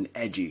because he was an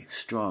edgy,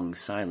 strong,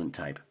 silent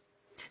type.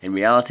 In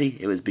reality,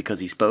 it was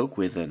because he spoke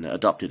with an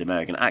adopted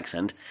American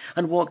accent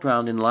and walked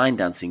around in line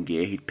dancing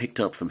gear he'd picked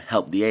up from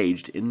Help the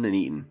Aged in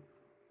Nuneaton.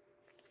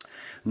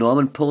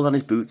 Norman pulled on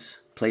his boots,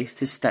 placed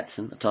his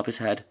Stetson atop his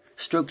head,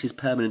 stroked his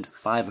permanent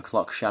 5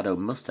 o'clock shadow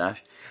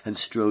moustache, and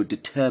strode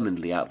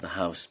determinedly out of the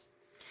house.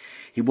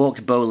 He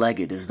walked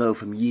bow-legged as though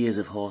from years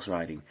of horse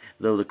riding,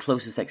 though the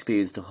closest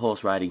experience to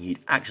horse riding he'd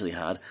actually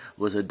had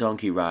was a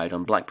donkey ride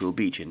on Blackpool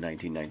Beach in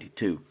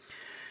 1992.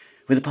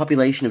 With a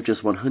population of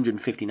just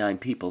 159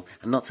 people,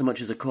 and not so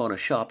much as a corner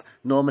shop,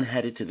 Norman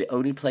headed to the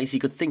only place he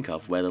could think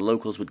of where the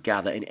locals would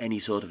gather in any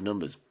sort of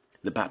numbers,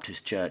 the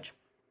Baptist Church.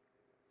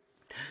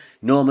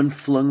 Norman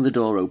flung the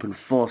door open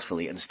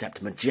forcefully and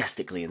stepped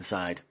majestically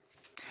inside.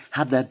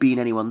 Had there been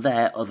anyone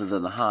there other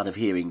than the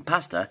hard-of-hearing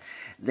pastor,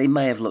 they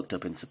may have looked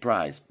up in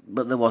surprise,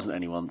 but there wasn't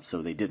anyone,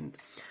 so they didn't.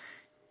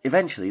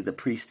 Eventually, the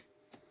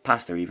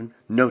pastor even,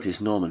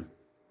 noticed Norman.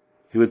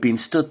 who had been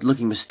stood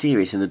looking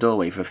mysterious in the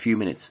doorway for a few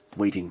minutes,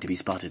 waiting to be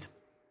spotted.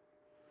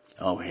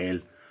 "Oh, hell,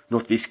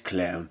 not this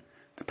clown,"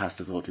 the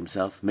pastor thought to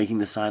himself, making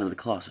the sign of the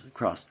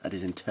cross at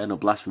his internal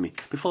blasphemy,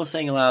 before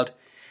saying aloud,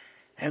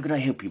 "How can I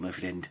help you, my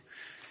friend?"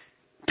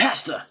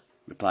 "Pastor,"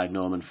 replied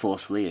Norman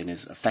forcefully in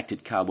his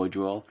affected cowboy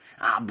drawl,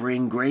 "I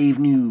bring grave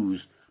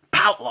news.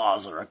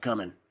 Outlaws are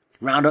a-coming.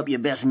 Round up your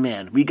best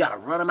men. We gotta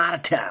run 'em out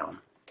of town."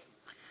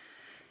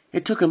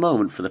 It took a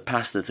moment for the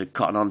pastor to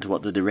cotton on to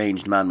what the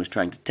deranged man was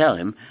trying to tell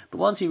him, but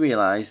once he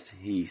realized,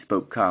 he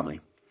spoke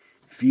calmly.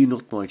 "Fear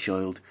not, my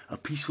child. A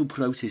peaceful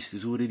protest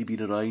has already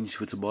been arranged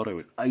for tomorrow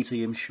at 8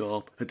 a.m.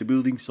 sharp at the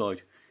building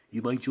site.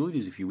 You may join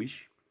us if you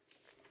wish."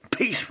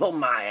 "Peaceful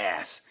my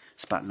ass,"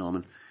 spat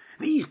Norman.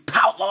 "These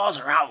outlaws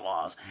are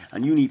outlaws,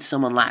 and you need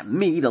someone like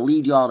me to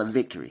lead y'all to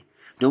victory.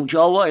 Don't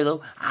y'all worry,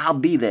 though. I'll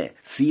be there.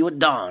 See you at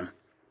dawn."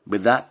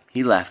 With that,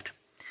 he left.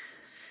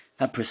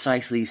 At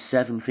precisely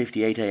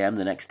 7:58 a.m.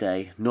 the next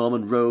day,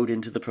 Norman rode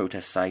into the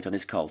protest site on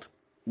his Colt.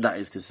 That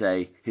is to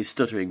say, his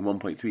stuttering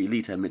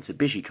 1.3-litre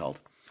Mitsubishi Colt.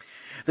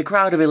 The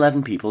crowd of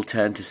 11 people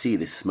turned to see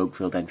this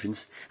smoke-filled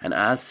entrance, and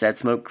as said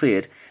smoke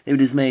cleared, they were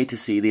dismayed to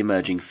see the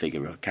emerging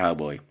figure of a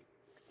cowboy.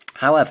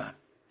 However,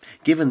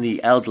 given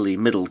the elderly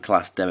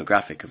middle-class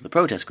demographic of the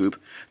protest group,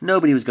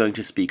 nobody was going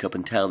to speak up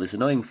and tell this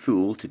annoying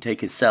fool to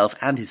take himself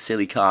and his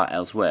silly car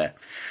elsewhere.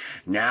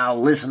 "Now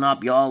listen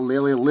up, y'all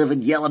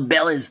lily-livered yellow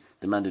bellies,"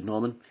 demanded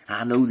Norman.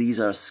 "I know these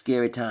are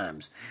scary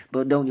times,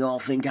 but don't y'all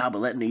think I'll be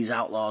letting these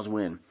outlaws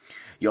win?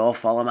 Y'all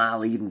follow my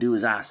lead and do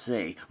as I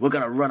say. We're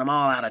going to run 'em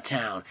all out of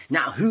town.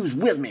 Now who's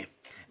with me?"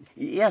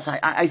 "Yes,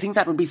 I think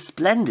that would be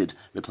splendid,"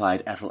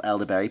 replied Ethel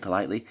Elderberry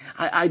politely.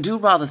 I do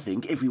rather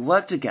think if we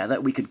work together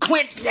we could—"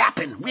 "Quit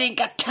yapping! We ain't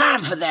got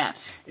time for that,"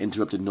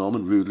 interrupted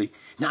Norman rudely.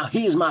 "Now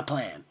here's my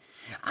plan.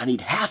 I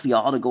need half of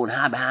y'all to go and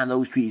hide behind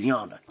those trees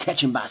yonder,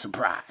 catch 'em by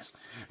surprise.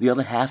 The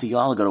other half of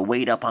y'all are going to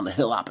wait up on the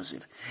hill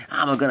opposite.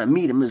 I'm going to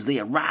meet 'em as they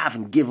arrive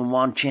and give 'em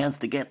one chance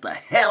to get the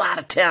hell out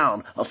of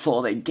town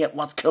before they get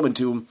what's coming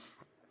to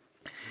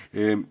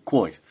 'em."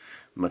 Quite,"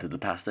 muttered the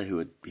pastor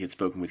who he had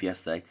spoken with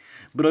yesterday.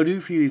 "But I do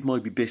feel it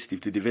might be best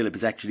if the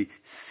developers actually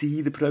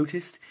see the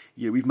protest.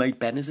 We've made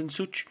banners and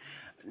such."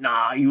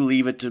 "Nah, you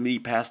leave it to me,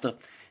 pastor.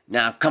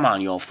 Now, come on,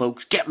 y'all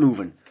folks, get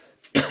moving."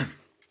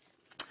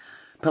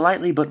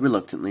 Politely but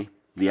reluctantly,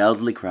 the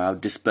elderly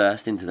crowd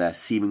dispersed into their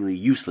seemingly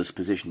useless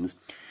positions.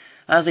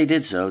 As they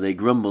did so, they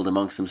grumbled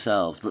amongst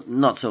themselves, but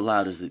not so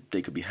loud as that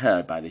they could be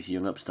heard by this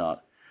young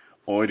upstart.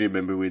 "I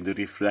remember when the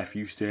riffraff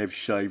used to have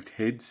shaved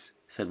heads,"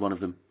 said one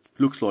of them.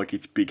 "Looks like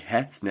it's big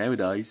hats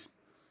nowadays."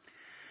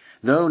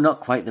 Though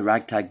not quite the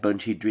ragtag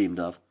bunch he'd dreamed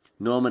of,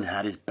 Norman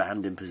had his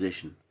band in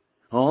position.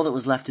 All that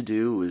was left to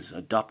do was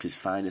adopt his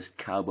finest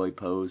cowboy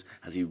pose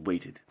as he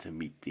waited to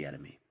meet the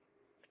enemy.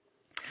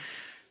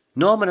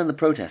 Norman and the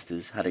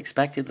protesters had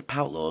expected the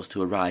outlaws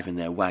to arrive in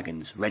their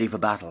wagons, ready for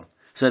battle,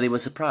 so they were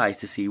surprised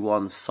to see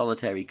one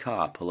solitary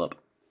car pull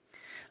up.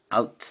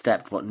 Out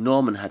stepped what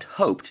Norman had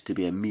hoped to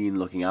be a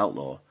mean-looking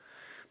outlaw,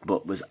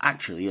 but was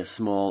actually a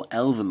small,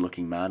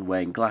 elven-looking man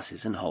wearing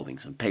glasses and holding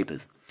some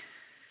papers.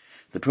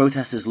 The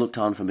protesters looked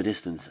on from a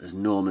distance as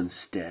Norman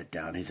stared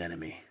down his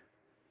enemy.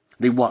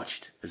 They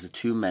watched as the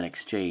two men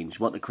exchanged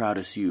what the crowd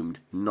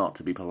assumed not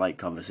to be polite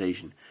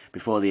conversation,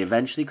 before they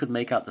eventually could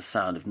make out the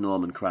sound of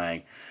Norman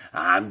crying,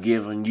 "I'm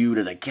giving you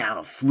to the count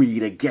of 3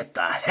 to get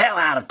the hell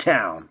out of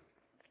town."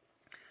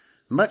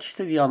 Much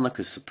to the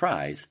onlookers'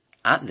 surprise,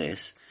 at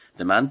this,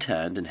 the man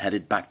turned and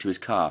headed back to his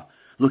car,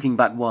 looking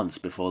back once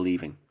before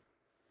leaving.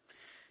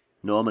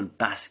 Norman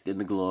basked in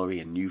the glory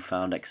and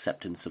newfound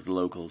acceptance of the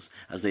locals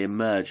as they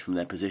emerged from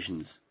their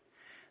positions.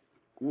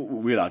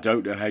 "Well, I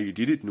don't know how you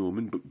did it,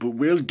 Norman, but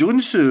well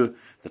done, sir,"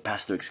 the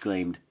pastor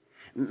exclaimed.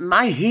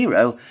 "My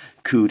hero,"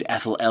 cooed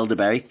Ethel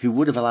Elderberry, who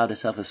would have allowed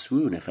herself a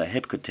swoon if her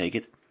hip could take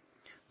it.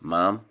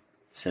 "Ma'am,"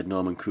 said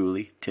Norman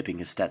coolly, tipping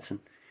his Stetson,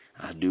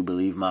 "I do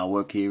believe my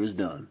work here is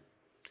done."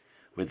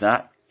 With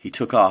that, he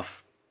took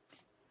off,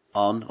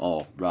 on,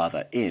 or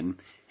rather in,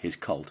 his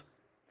Colt.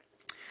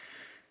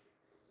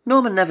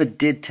 Norman never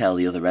did tell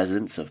the other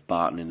residents of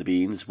Barton in the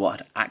Beans what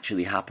had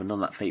actually happened on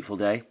that fateful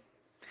day.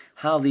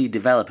 How the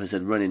developers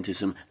had run into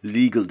some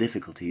legal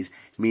difficulties,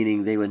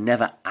 meaning they were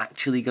never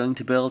actually going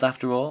to build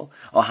after all,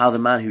 or how the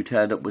man who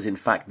turned up was in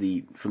fact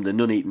from the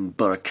Nuneaton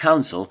Borough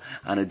Council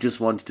and had just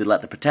wanted to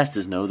let the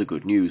protesters know the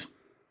good news.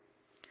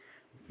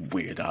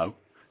 "Weirdo,"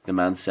 the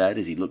man said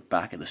as he looked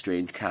back at the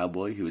strange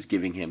cowboy who was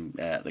giving him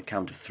the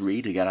count of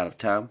 3 to get out of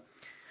town.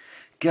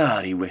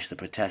 God, he wished the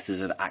protesters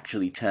had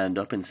actually turned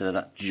up instead of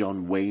that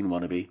John Wayne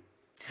wannabe.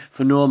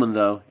 For Norman,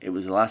 though, it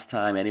was the last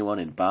time anyone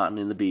in Barton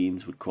in the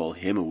Beans would call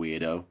him a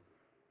weirdo.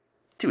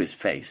 To his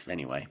face,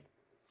 anyway.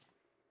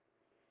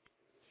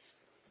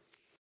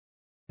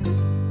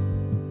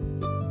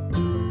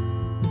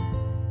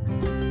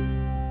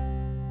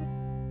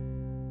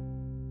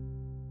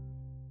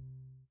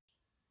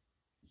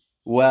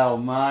 Well,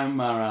 my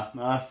Mara,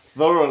 I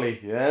thoroughly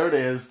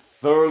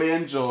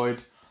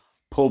enjoyed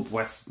Pulp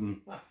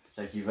Western.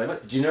 Thank you very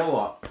much. Do you know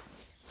what?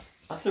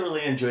 I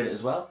thoroughly enjoyed it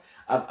as well.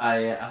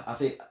 I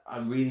think I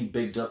really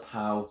bigged up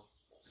how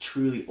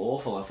truly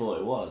awful I thought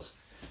it was.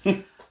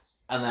 And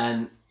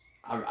then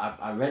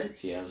I read it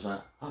to you. I was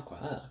like, I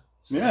quite like that.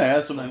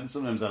 Yeah. Sometimes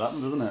that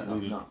happens, doesn't it?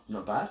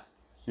 Not bad.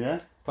 Yeah.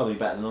 Probably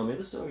better than all the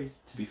other stories,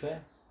 to be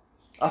fair.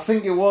 I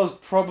think it was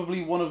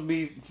probably one of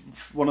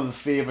the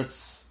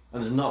favourites.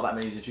 And there's not that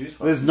many to choose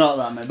from. There's not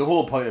that many. The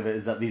whole point of it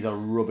is that these are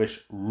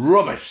rubbish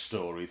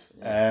stories.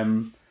 Yeah.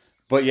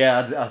 But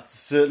yeah, I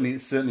certainly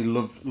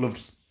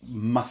loved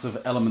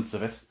massive elements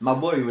of it. My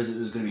worry was it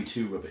was going to be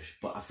too rubbish,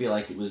 but I feel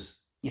like it was...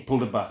 You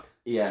pulled it back.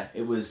 Yeah,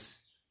 it was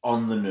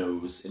on the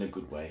nose in a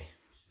good way.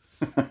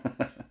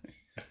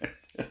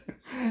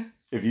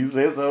 If you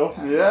say so.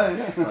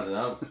 Yeah. I don't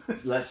know.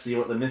 Let's see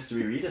what the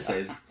mystery reader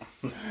says.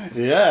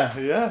 Yeah.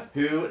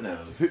 Who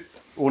knows?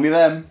 Only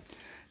them.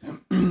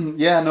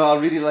 Yeah, no, I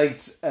really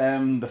liked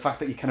the fact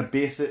that you kind of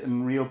base it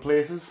in real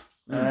places.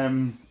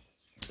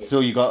 So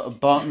you got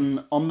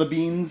Barton on the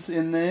Beans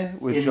in there,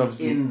 which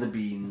obviously in the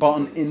Beans.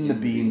 Barton in the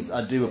Beans.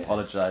 I do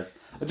apologise.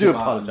 I do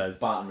apologise.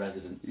 Barton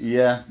residents.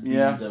 Yeah.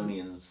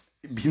 Beansonians.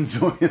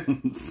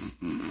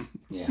 Beansonians.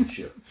 Yeah,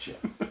 sure.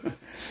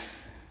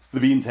 The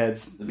Beans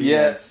heads. The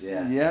Beans heads,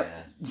 yeah.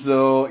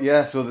 So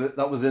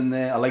that was in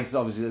there. I liked it,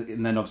 obviously,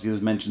 and then obviously there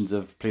was mentions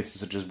of places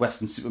such as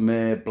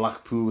Weston-super-Mare,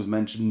 Blackpool was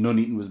mentioned,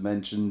 Nuneaton was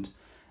mentioned.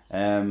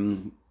 I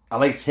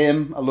liked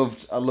him. I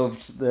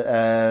loved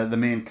the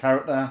main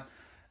character.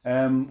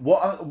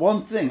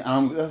 One thing, and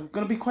I'm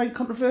going to be quite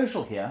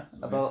controversial here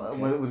about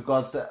with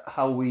regards to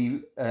how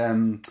we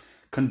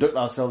conduct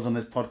ourselves on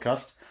this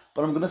podcast,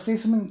 but I'm going to say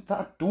something that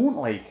I don't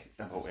like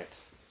about it.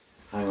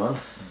 Hang on.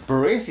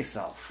 Brace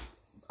yourself.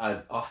 I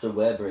often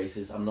wear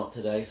braces. I'm not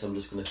today, so I'm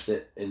just going to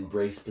sit in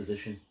brace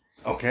position.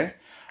 Okay.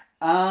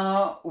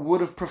 I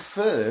would have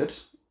preferred,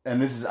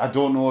 and this is, I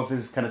don't know if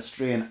this is kind of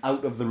straying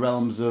out of the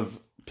realms of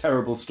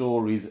terrible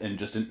stories and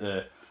just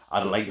into, I'd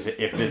have liked it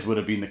if this would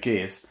have been the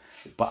case,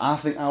 but I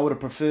think I would have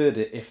preferred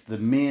it if the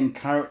main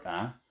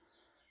character,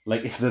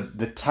 like if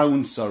the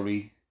town,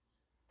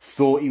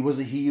 thought he was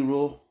a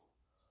hero,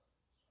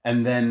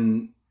 and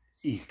then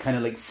he kind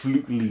of like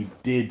flukily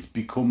did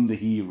become the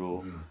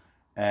hero.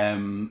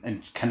 And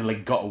kind of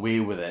like got away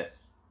with it,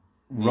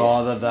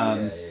 rather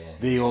than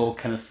they all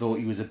kind of thought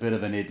he was a bit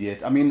of an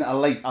idiot. I mean, I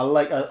like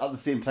at the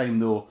same time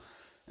though,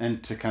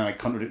 and to kind of like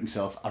contradict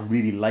myself, I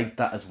really like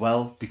that as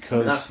well,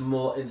 because that's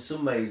more, in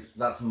some ways,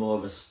 that's more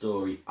of a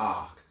story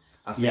arc.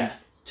 I think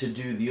to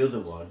do the other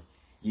one,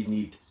 you'd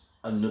need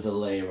another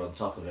layer on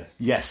top of it.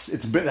 Yes,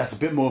 that's a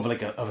bit more of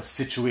like a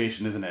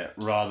situation, isn't it?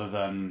 Rather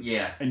than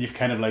and you've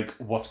kind of like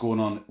what's going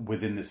on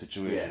within the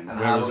situation. And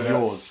how would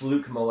I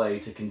fluke my way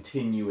to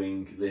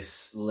continuing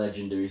this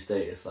legendary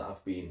status that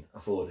I've been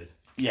afforded?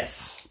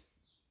 Yes.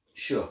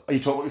 Sure. Are you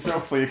talking about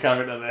yourself or your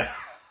character there?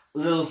 A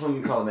little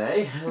from column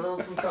A, a little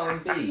from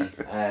column B.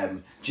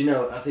 Do you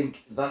know, I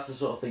think that's the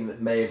sort of thing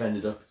that may have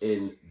ended up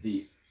in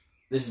the...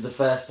 This is the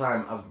first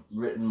time I've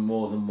written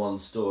more than one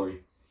story.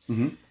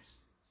 Mm-hmm.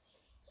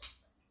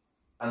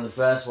 And the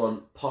first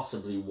one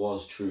possibly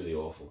was truly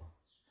awful.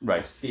 Right.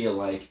 I feel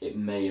like it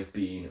may have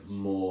been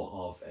more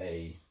of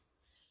a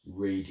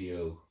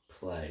radio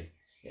play.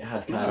 It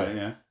had kind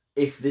of...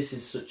 If this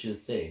is such a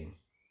thing...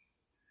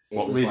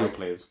 What radio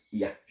plays?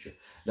 Yeah, sure.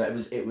 No,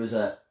 it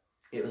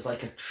was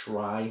like a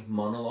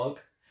tri-monologue.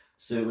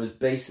 So it was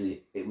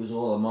basically... It was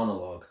all a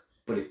monologue,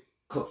 but it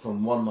cut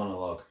from one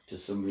monologue to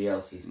somebody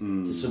else's,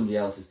 and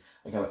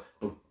kind of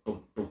boom,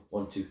 boom, boom,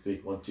 1, 2,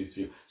 3, 1, 2,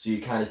 3. So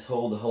you kind of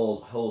told the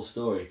whole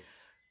story,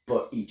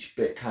 but each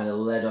bit kind of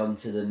led on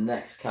to the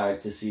next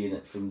character seeing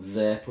it from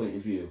their point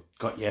of view.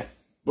 Got you.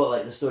 But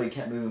like the story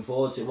kept moving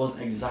forward, so it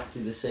wasn't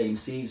exactly the same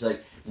scenes.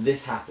 Like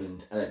this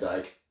happened, and it'd be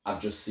like, I've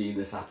just seen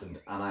this happen,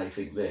 and I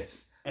think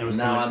this.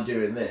 Now I'm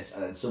doing this,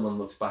 and then someone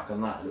looks back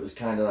on that, and it was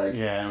kind of like...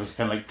 Yeah, it was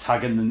kind of like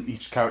tagging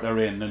each character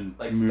in and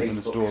like moving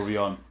Facebook. The story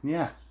on.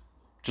 Yeah.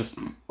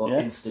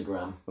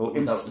 Instagram.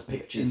 Without the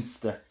pictures.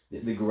 Insta.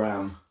 The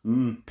gram.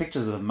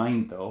 Pictures of the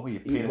mind, though, where you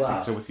paint a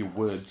picture with your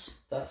words.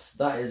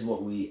 That is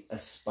what we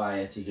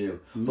aspire to do.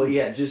 But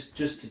yeah, just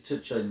to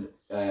touch on,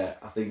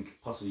 I think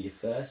possibly your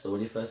first, or one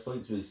of your first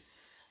points was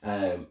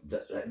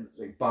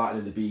like Barton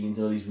and the Beans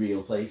and all these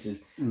real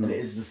places. And it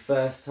is the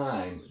first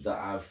time that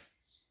I've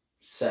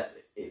set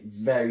it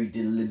very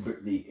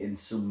deliberately in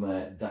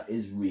somewhere that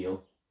is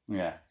real.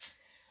 Yeah.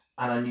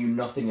 And I knew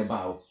nothing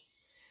about.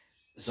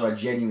 So I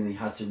genuinely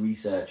had to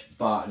research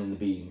Barton and the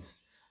Beans.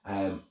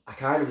 I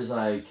kind of was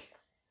like,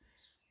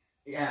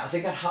 I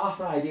think I had half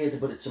an idea to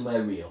put it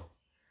somewhere real.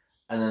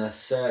 And then I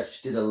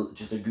did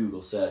just a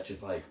Google search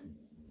of like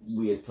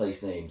weird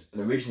place names.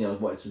 And originally I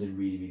was wanting something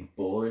really, really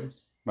boring.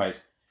 Right.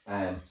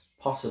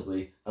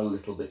 Possibly a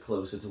little bit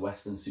closer to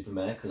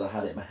Weston-super-Mare, because I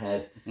had it in my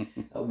head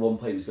at one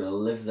point he was going to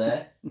live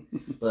there.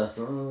 But I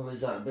thought,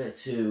 is that a bit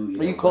too...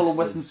 Are you calling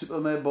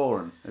Weston-super-Mare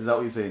boring? Is that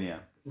what you're saying, yeah?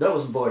 No, it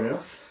wasn't boring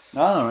enough.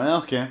 Oh,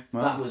 right, okay.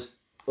 Well, that was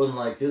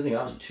unlike the other thing.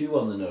 That was 2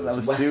 on the nose. That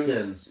was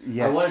Western.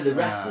 Yes. I wanted the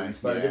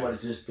reference, but I didn't want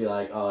it to just be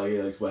like, oh, he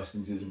likes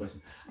Western, he likes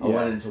Western. I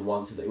wanted him to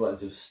he wanted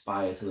to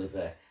aspire to live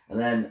there. And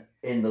then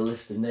in the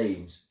list of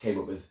names, came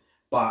up with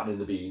Barton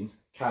and the Beans.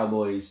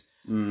 Cowboys,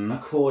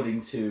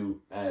 according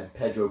to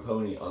Pedro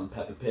Pony on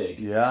Peppa Pig.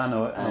 Yeah, I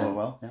know it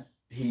well. Yeah.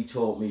 He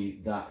taught me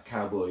that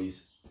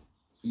cowboys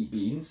eat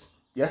beans.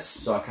 Yes.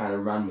 So I kind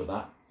of ran with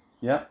that.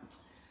 Yeah.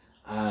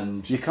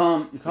 And you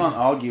can't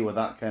argue with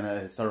that kind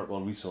of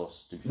historical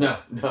resource. To be fair.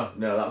 No.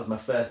 That was my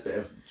first bit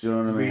of Do you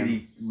know what I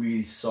mean?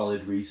 really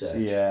solid research.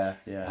 Yeah.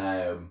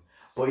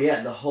 But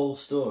yeah, the whole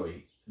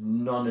story,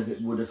 none of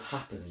it would have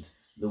happened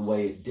the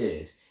way it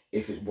did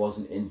if it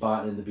wasn't in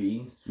Barton and the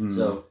Beans.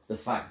 So the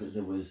fact that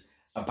there was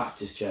a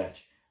Baptist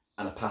church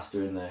and a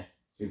pastor in there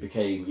who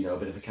became, a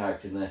bit of a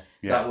character in there,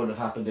 that wouldn't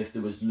have happened if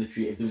there was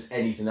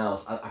anything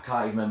else. I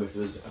can't even remember if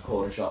there was a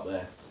corner shop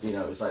there.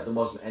 It's like there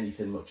wasn't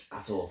anything much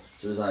at all.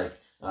 So it was like,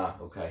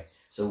 okay.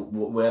 So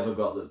wherever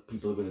got that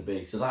people are going to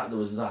be. So there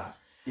was that.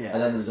 Yeah.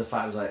 And then there was the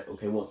fact, it was like,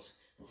 okay, what's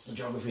the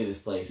geography of this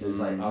place? And it was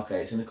like,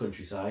 okay, it's in the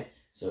countryside.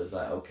 So it's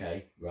like,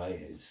 okay, right.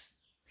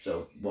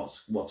 So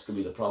what's going to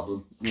be the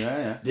problem?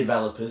 Yeah.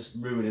 Developers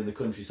ruining the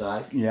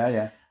countryside.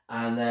 Yeah.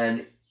 And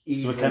then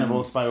so it kind of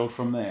all spiraled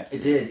from there.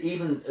 It did.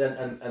 Even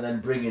and then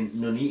bringing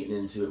Nuneaton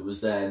into it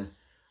was then,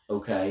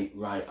 okay,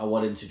 right. I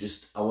wanted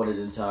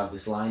him to have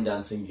this line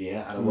dancing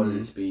gear, and I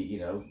wanted it to be,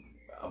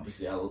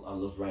 obviously I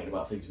love writing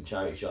about things in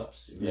charity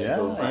shops.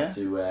 Going back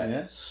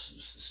to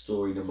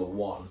story number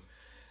 1.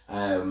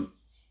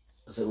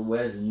 So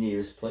where's the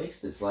nearest place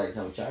that's like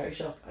to have a charity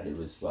shop? And it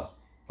was,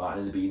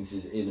 Barton and the Beans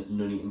is in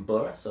Nuneaton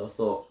Borough, so I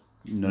thought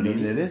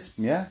Nuneaton it is.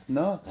 Yeah,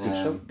 no, it's a good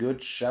shout.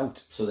 Good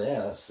shout. So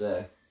yeah,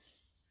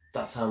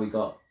 that's how we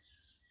got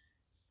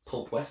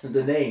Pulp Western.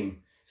 The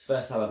name, it's the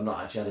first time I've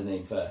not actually had a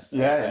name first.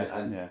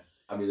 Yeah.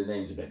 I mean, the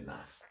name's a bit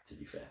naff, to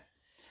be fair.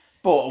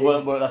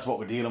 But that's what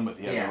we're dealing with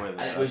here. Yeah,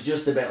 and it was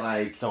just a bit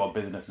like... It's our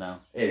business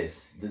now. It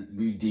is.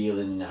 We deal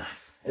in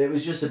naff. And it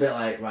was just a bit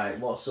like, right,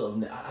 what sort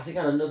of... I think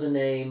I had another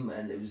name,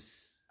 and it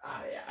was...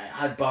 I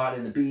had Barton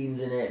and the Beans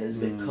in it, and it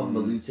was a bit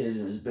convoluted,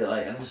 and it was a bit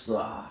like... And I just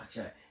thought,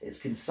 it's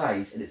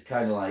concise, and it's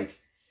kind of like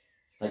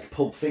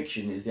Pulp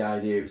Fiction is the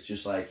idea. It's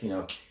just like,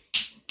 stuff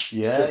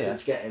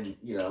that's getting,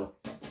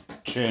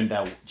 churned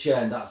out.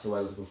 That's the word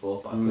I was looking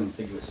for, but I couldn't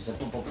think of it, so I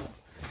said, boom.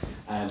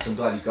 So I'm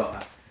glad you got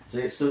that.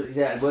 So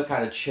we're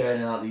kind of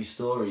churning out these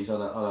stories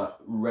on a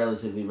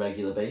relatively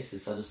regular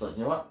basis. I just like,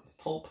 you know what,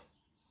 Pulp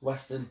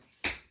Western,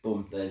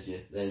 boom, there's your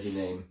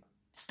name.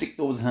 Stick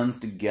those hands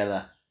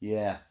together.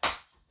 Yeah.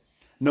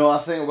 No, I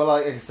think,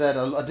 like I said,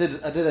 I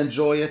did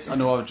enjoy it. I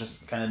know I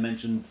just kind of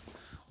mentioned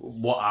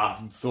what I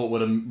thought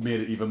would have made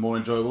it even more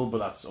enjoyable, but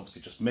that's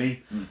obviously just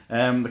me.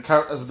 The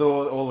characters,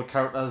 though, all the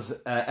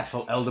characters,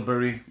 Ethel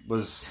Elderberry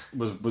was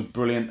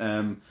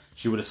brilliant.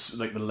 She would have,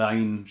 like the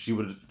line, she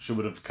would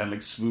have kind of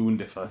like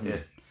swooned if her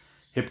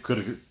hip could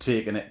have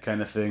taken it,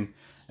 kind of thing.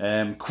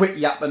 Quit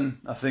yapping,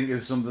 I think,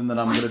 is something that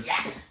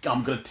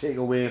I'm gonna take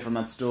away from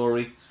that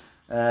story.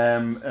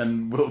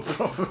 And we'll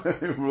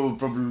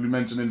probably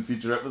mention in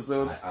future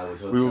episodes. I would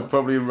hope we will so.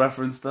 probably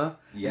reference that.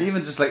 Yeah. And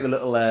even just like the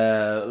little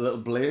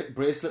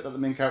bracelet that the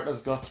main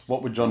character's got.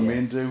 What would John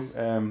Wayne do?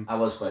 I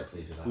was quite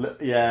pleased with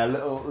that.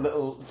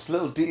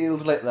 Little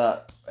details like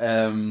that.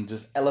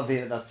 Just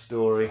elevated that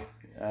story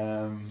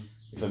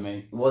for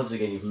me. Once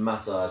again, you've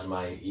massaged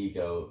my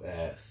ego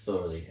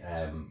thoroughly.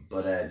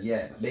 But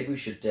maybe we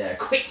should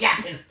quit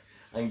yapping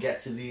and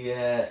get to the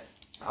I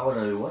want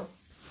to know one.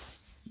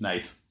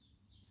 Nice.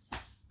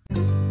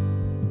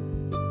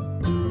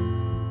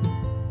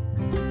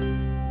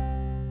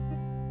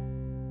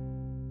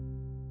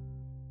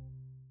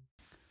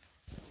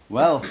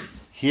 Well,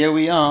 here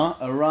we are,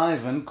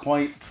 arriving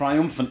quite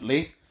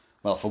triumphantly,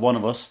 well, for one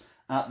of us,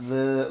 at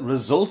the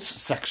results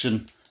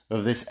section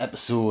of this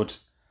episode.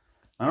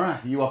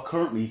 Alright, you are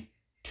currently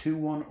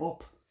 2-1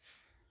 up.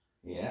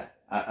 Yeah,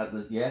 at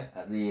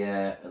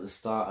the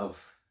start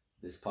of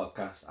this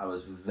podcast, I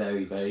was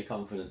very, very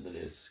confident that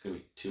it's going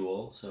to be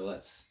 2-2. So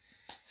let's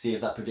see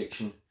if that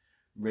prediction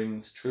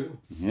rings true.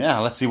 Yeah,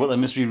 let's see what the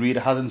mystery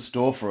reader has in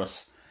store for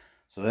us.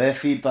 So their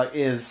feedback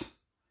is...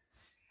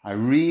 I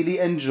really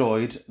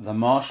enjoyed the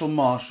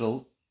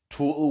Marshall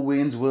Total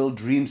Wayne's World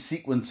dream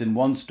sequence in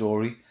one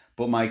story,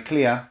 but my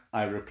clear,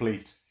 I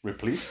repeat. I'm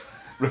replete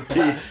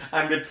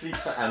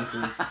for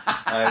answers.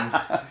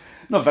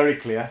 Not very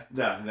clear.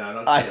 No,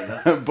 not clear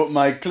enough. But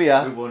my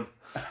clear... We won.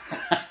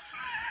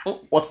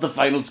 What's the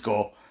final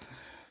score?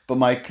 But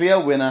my clear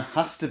winner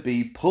has to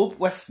be Pulp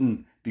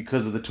Western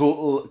because of the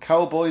total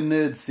cowboy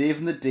nerd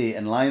saving the day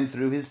and lying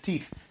through his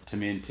teeth to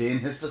maintain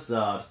his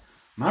facade.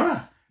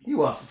 Mara,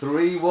 you are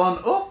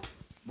 3-1 up.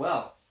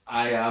 Well,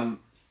 I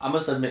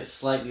must admit,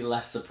 slightly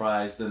less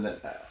surprised than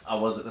I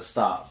was at the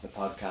start of the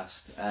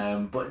podcast,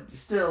 but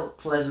still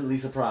pleasantly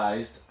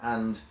surprised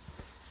and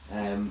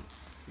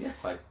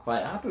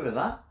quite happy with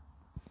that.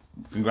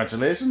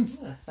 Congratulations!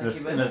 Yeah, thank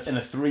you very much. In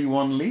a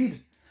 3-1 lead.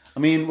 I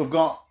mean,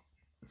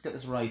 let's get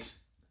this right.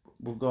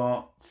 We've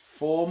got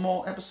 4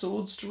 more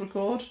episodes to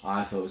record.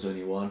 I thought it was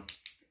only 1.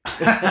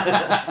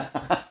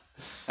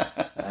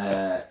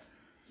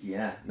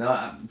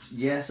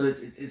 So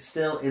it's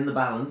still in the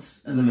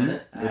balance at the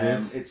minute. It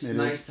is. It's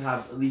nice to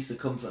have at least the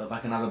comfort of I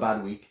can have a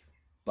bad week,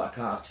 but I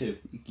can't have two.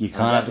 You I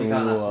can't have definitely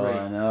can't have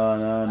three.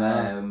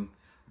 No.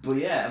 But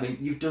yeah, I mean,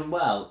 you've done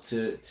well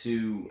to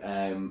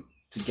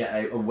get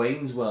a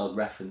Wayne's World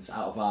reference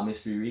out of our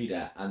mystery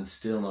reader and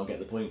still not get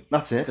the point.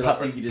 That's it. Because I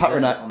think you deserve it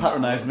on that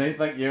Patronise one. me,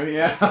 thank you.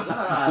 Yeah.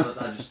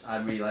 I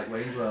really like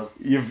Wayne's World.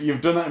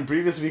 You've done that in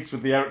previous weeks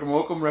with the Eric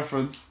Morecambe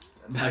reference.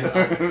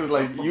 It was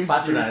like you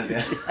patronise,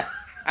 yeah.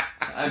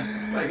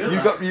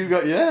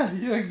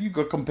 You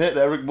got compared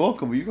to Eric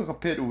Morecambe, but you got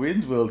compared to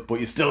Wayne's World, but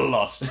you still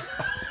lost.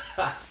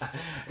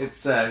 It's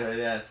sort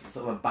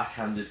of a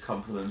backhanded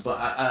compliment, but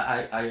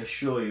I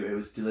assure you it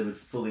was delivered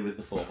fully with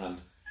the forehand.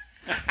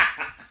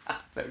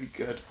 Very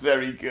good,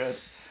 very good.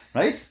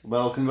 Right,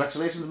 well,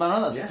 congratulations,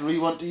 Manor. That's Yes.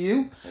 3-1 to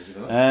you. Thank you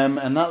very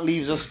much. And that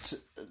leaves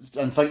us,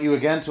 and thank you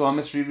again to our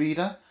mystery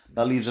reader.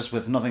 That leaves us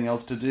with nothing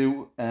else to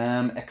do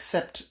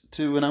except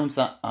to announce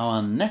that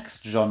our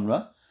next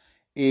genre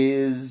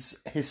is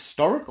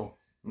historical.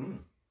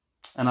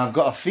 And I've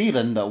got a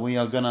feeling that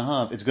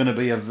it's going to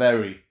be a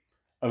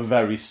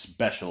very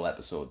special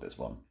episode, this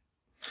one.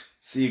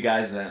 See you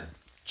guys then.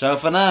 Ciao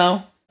for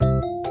now.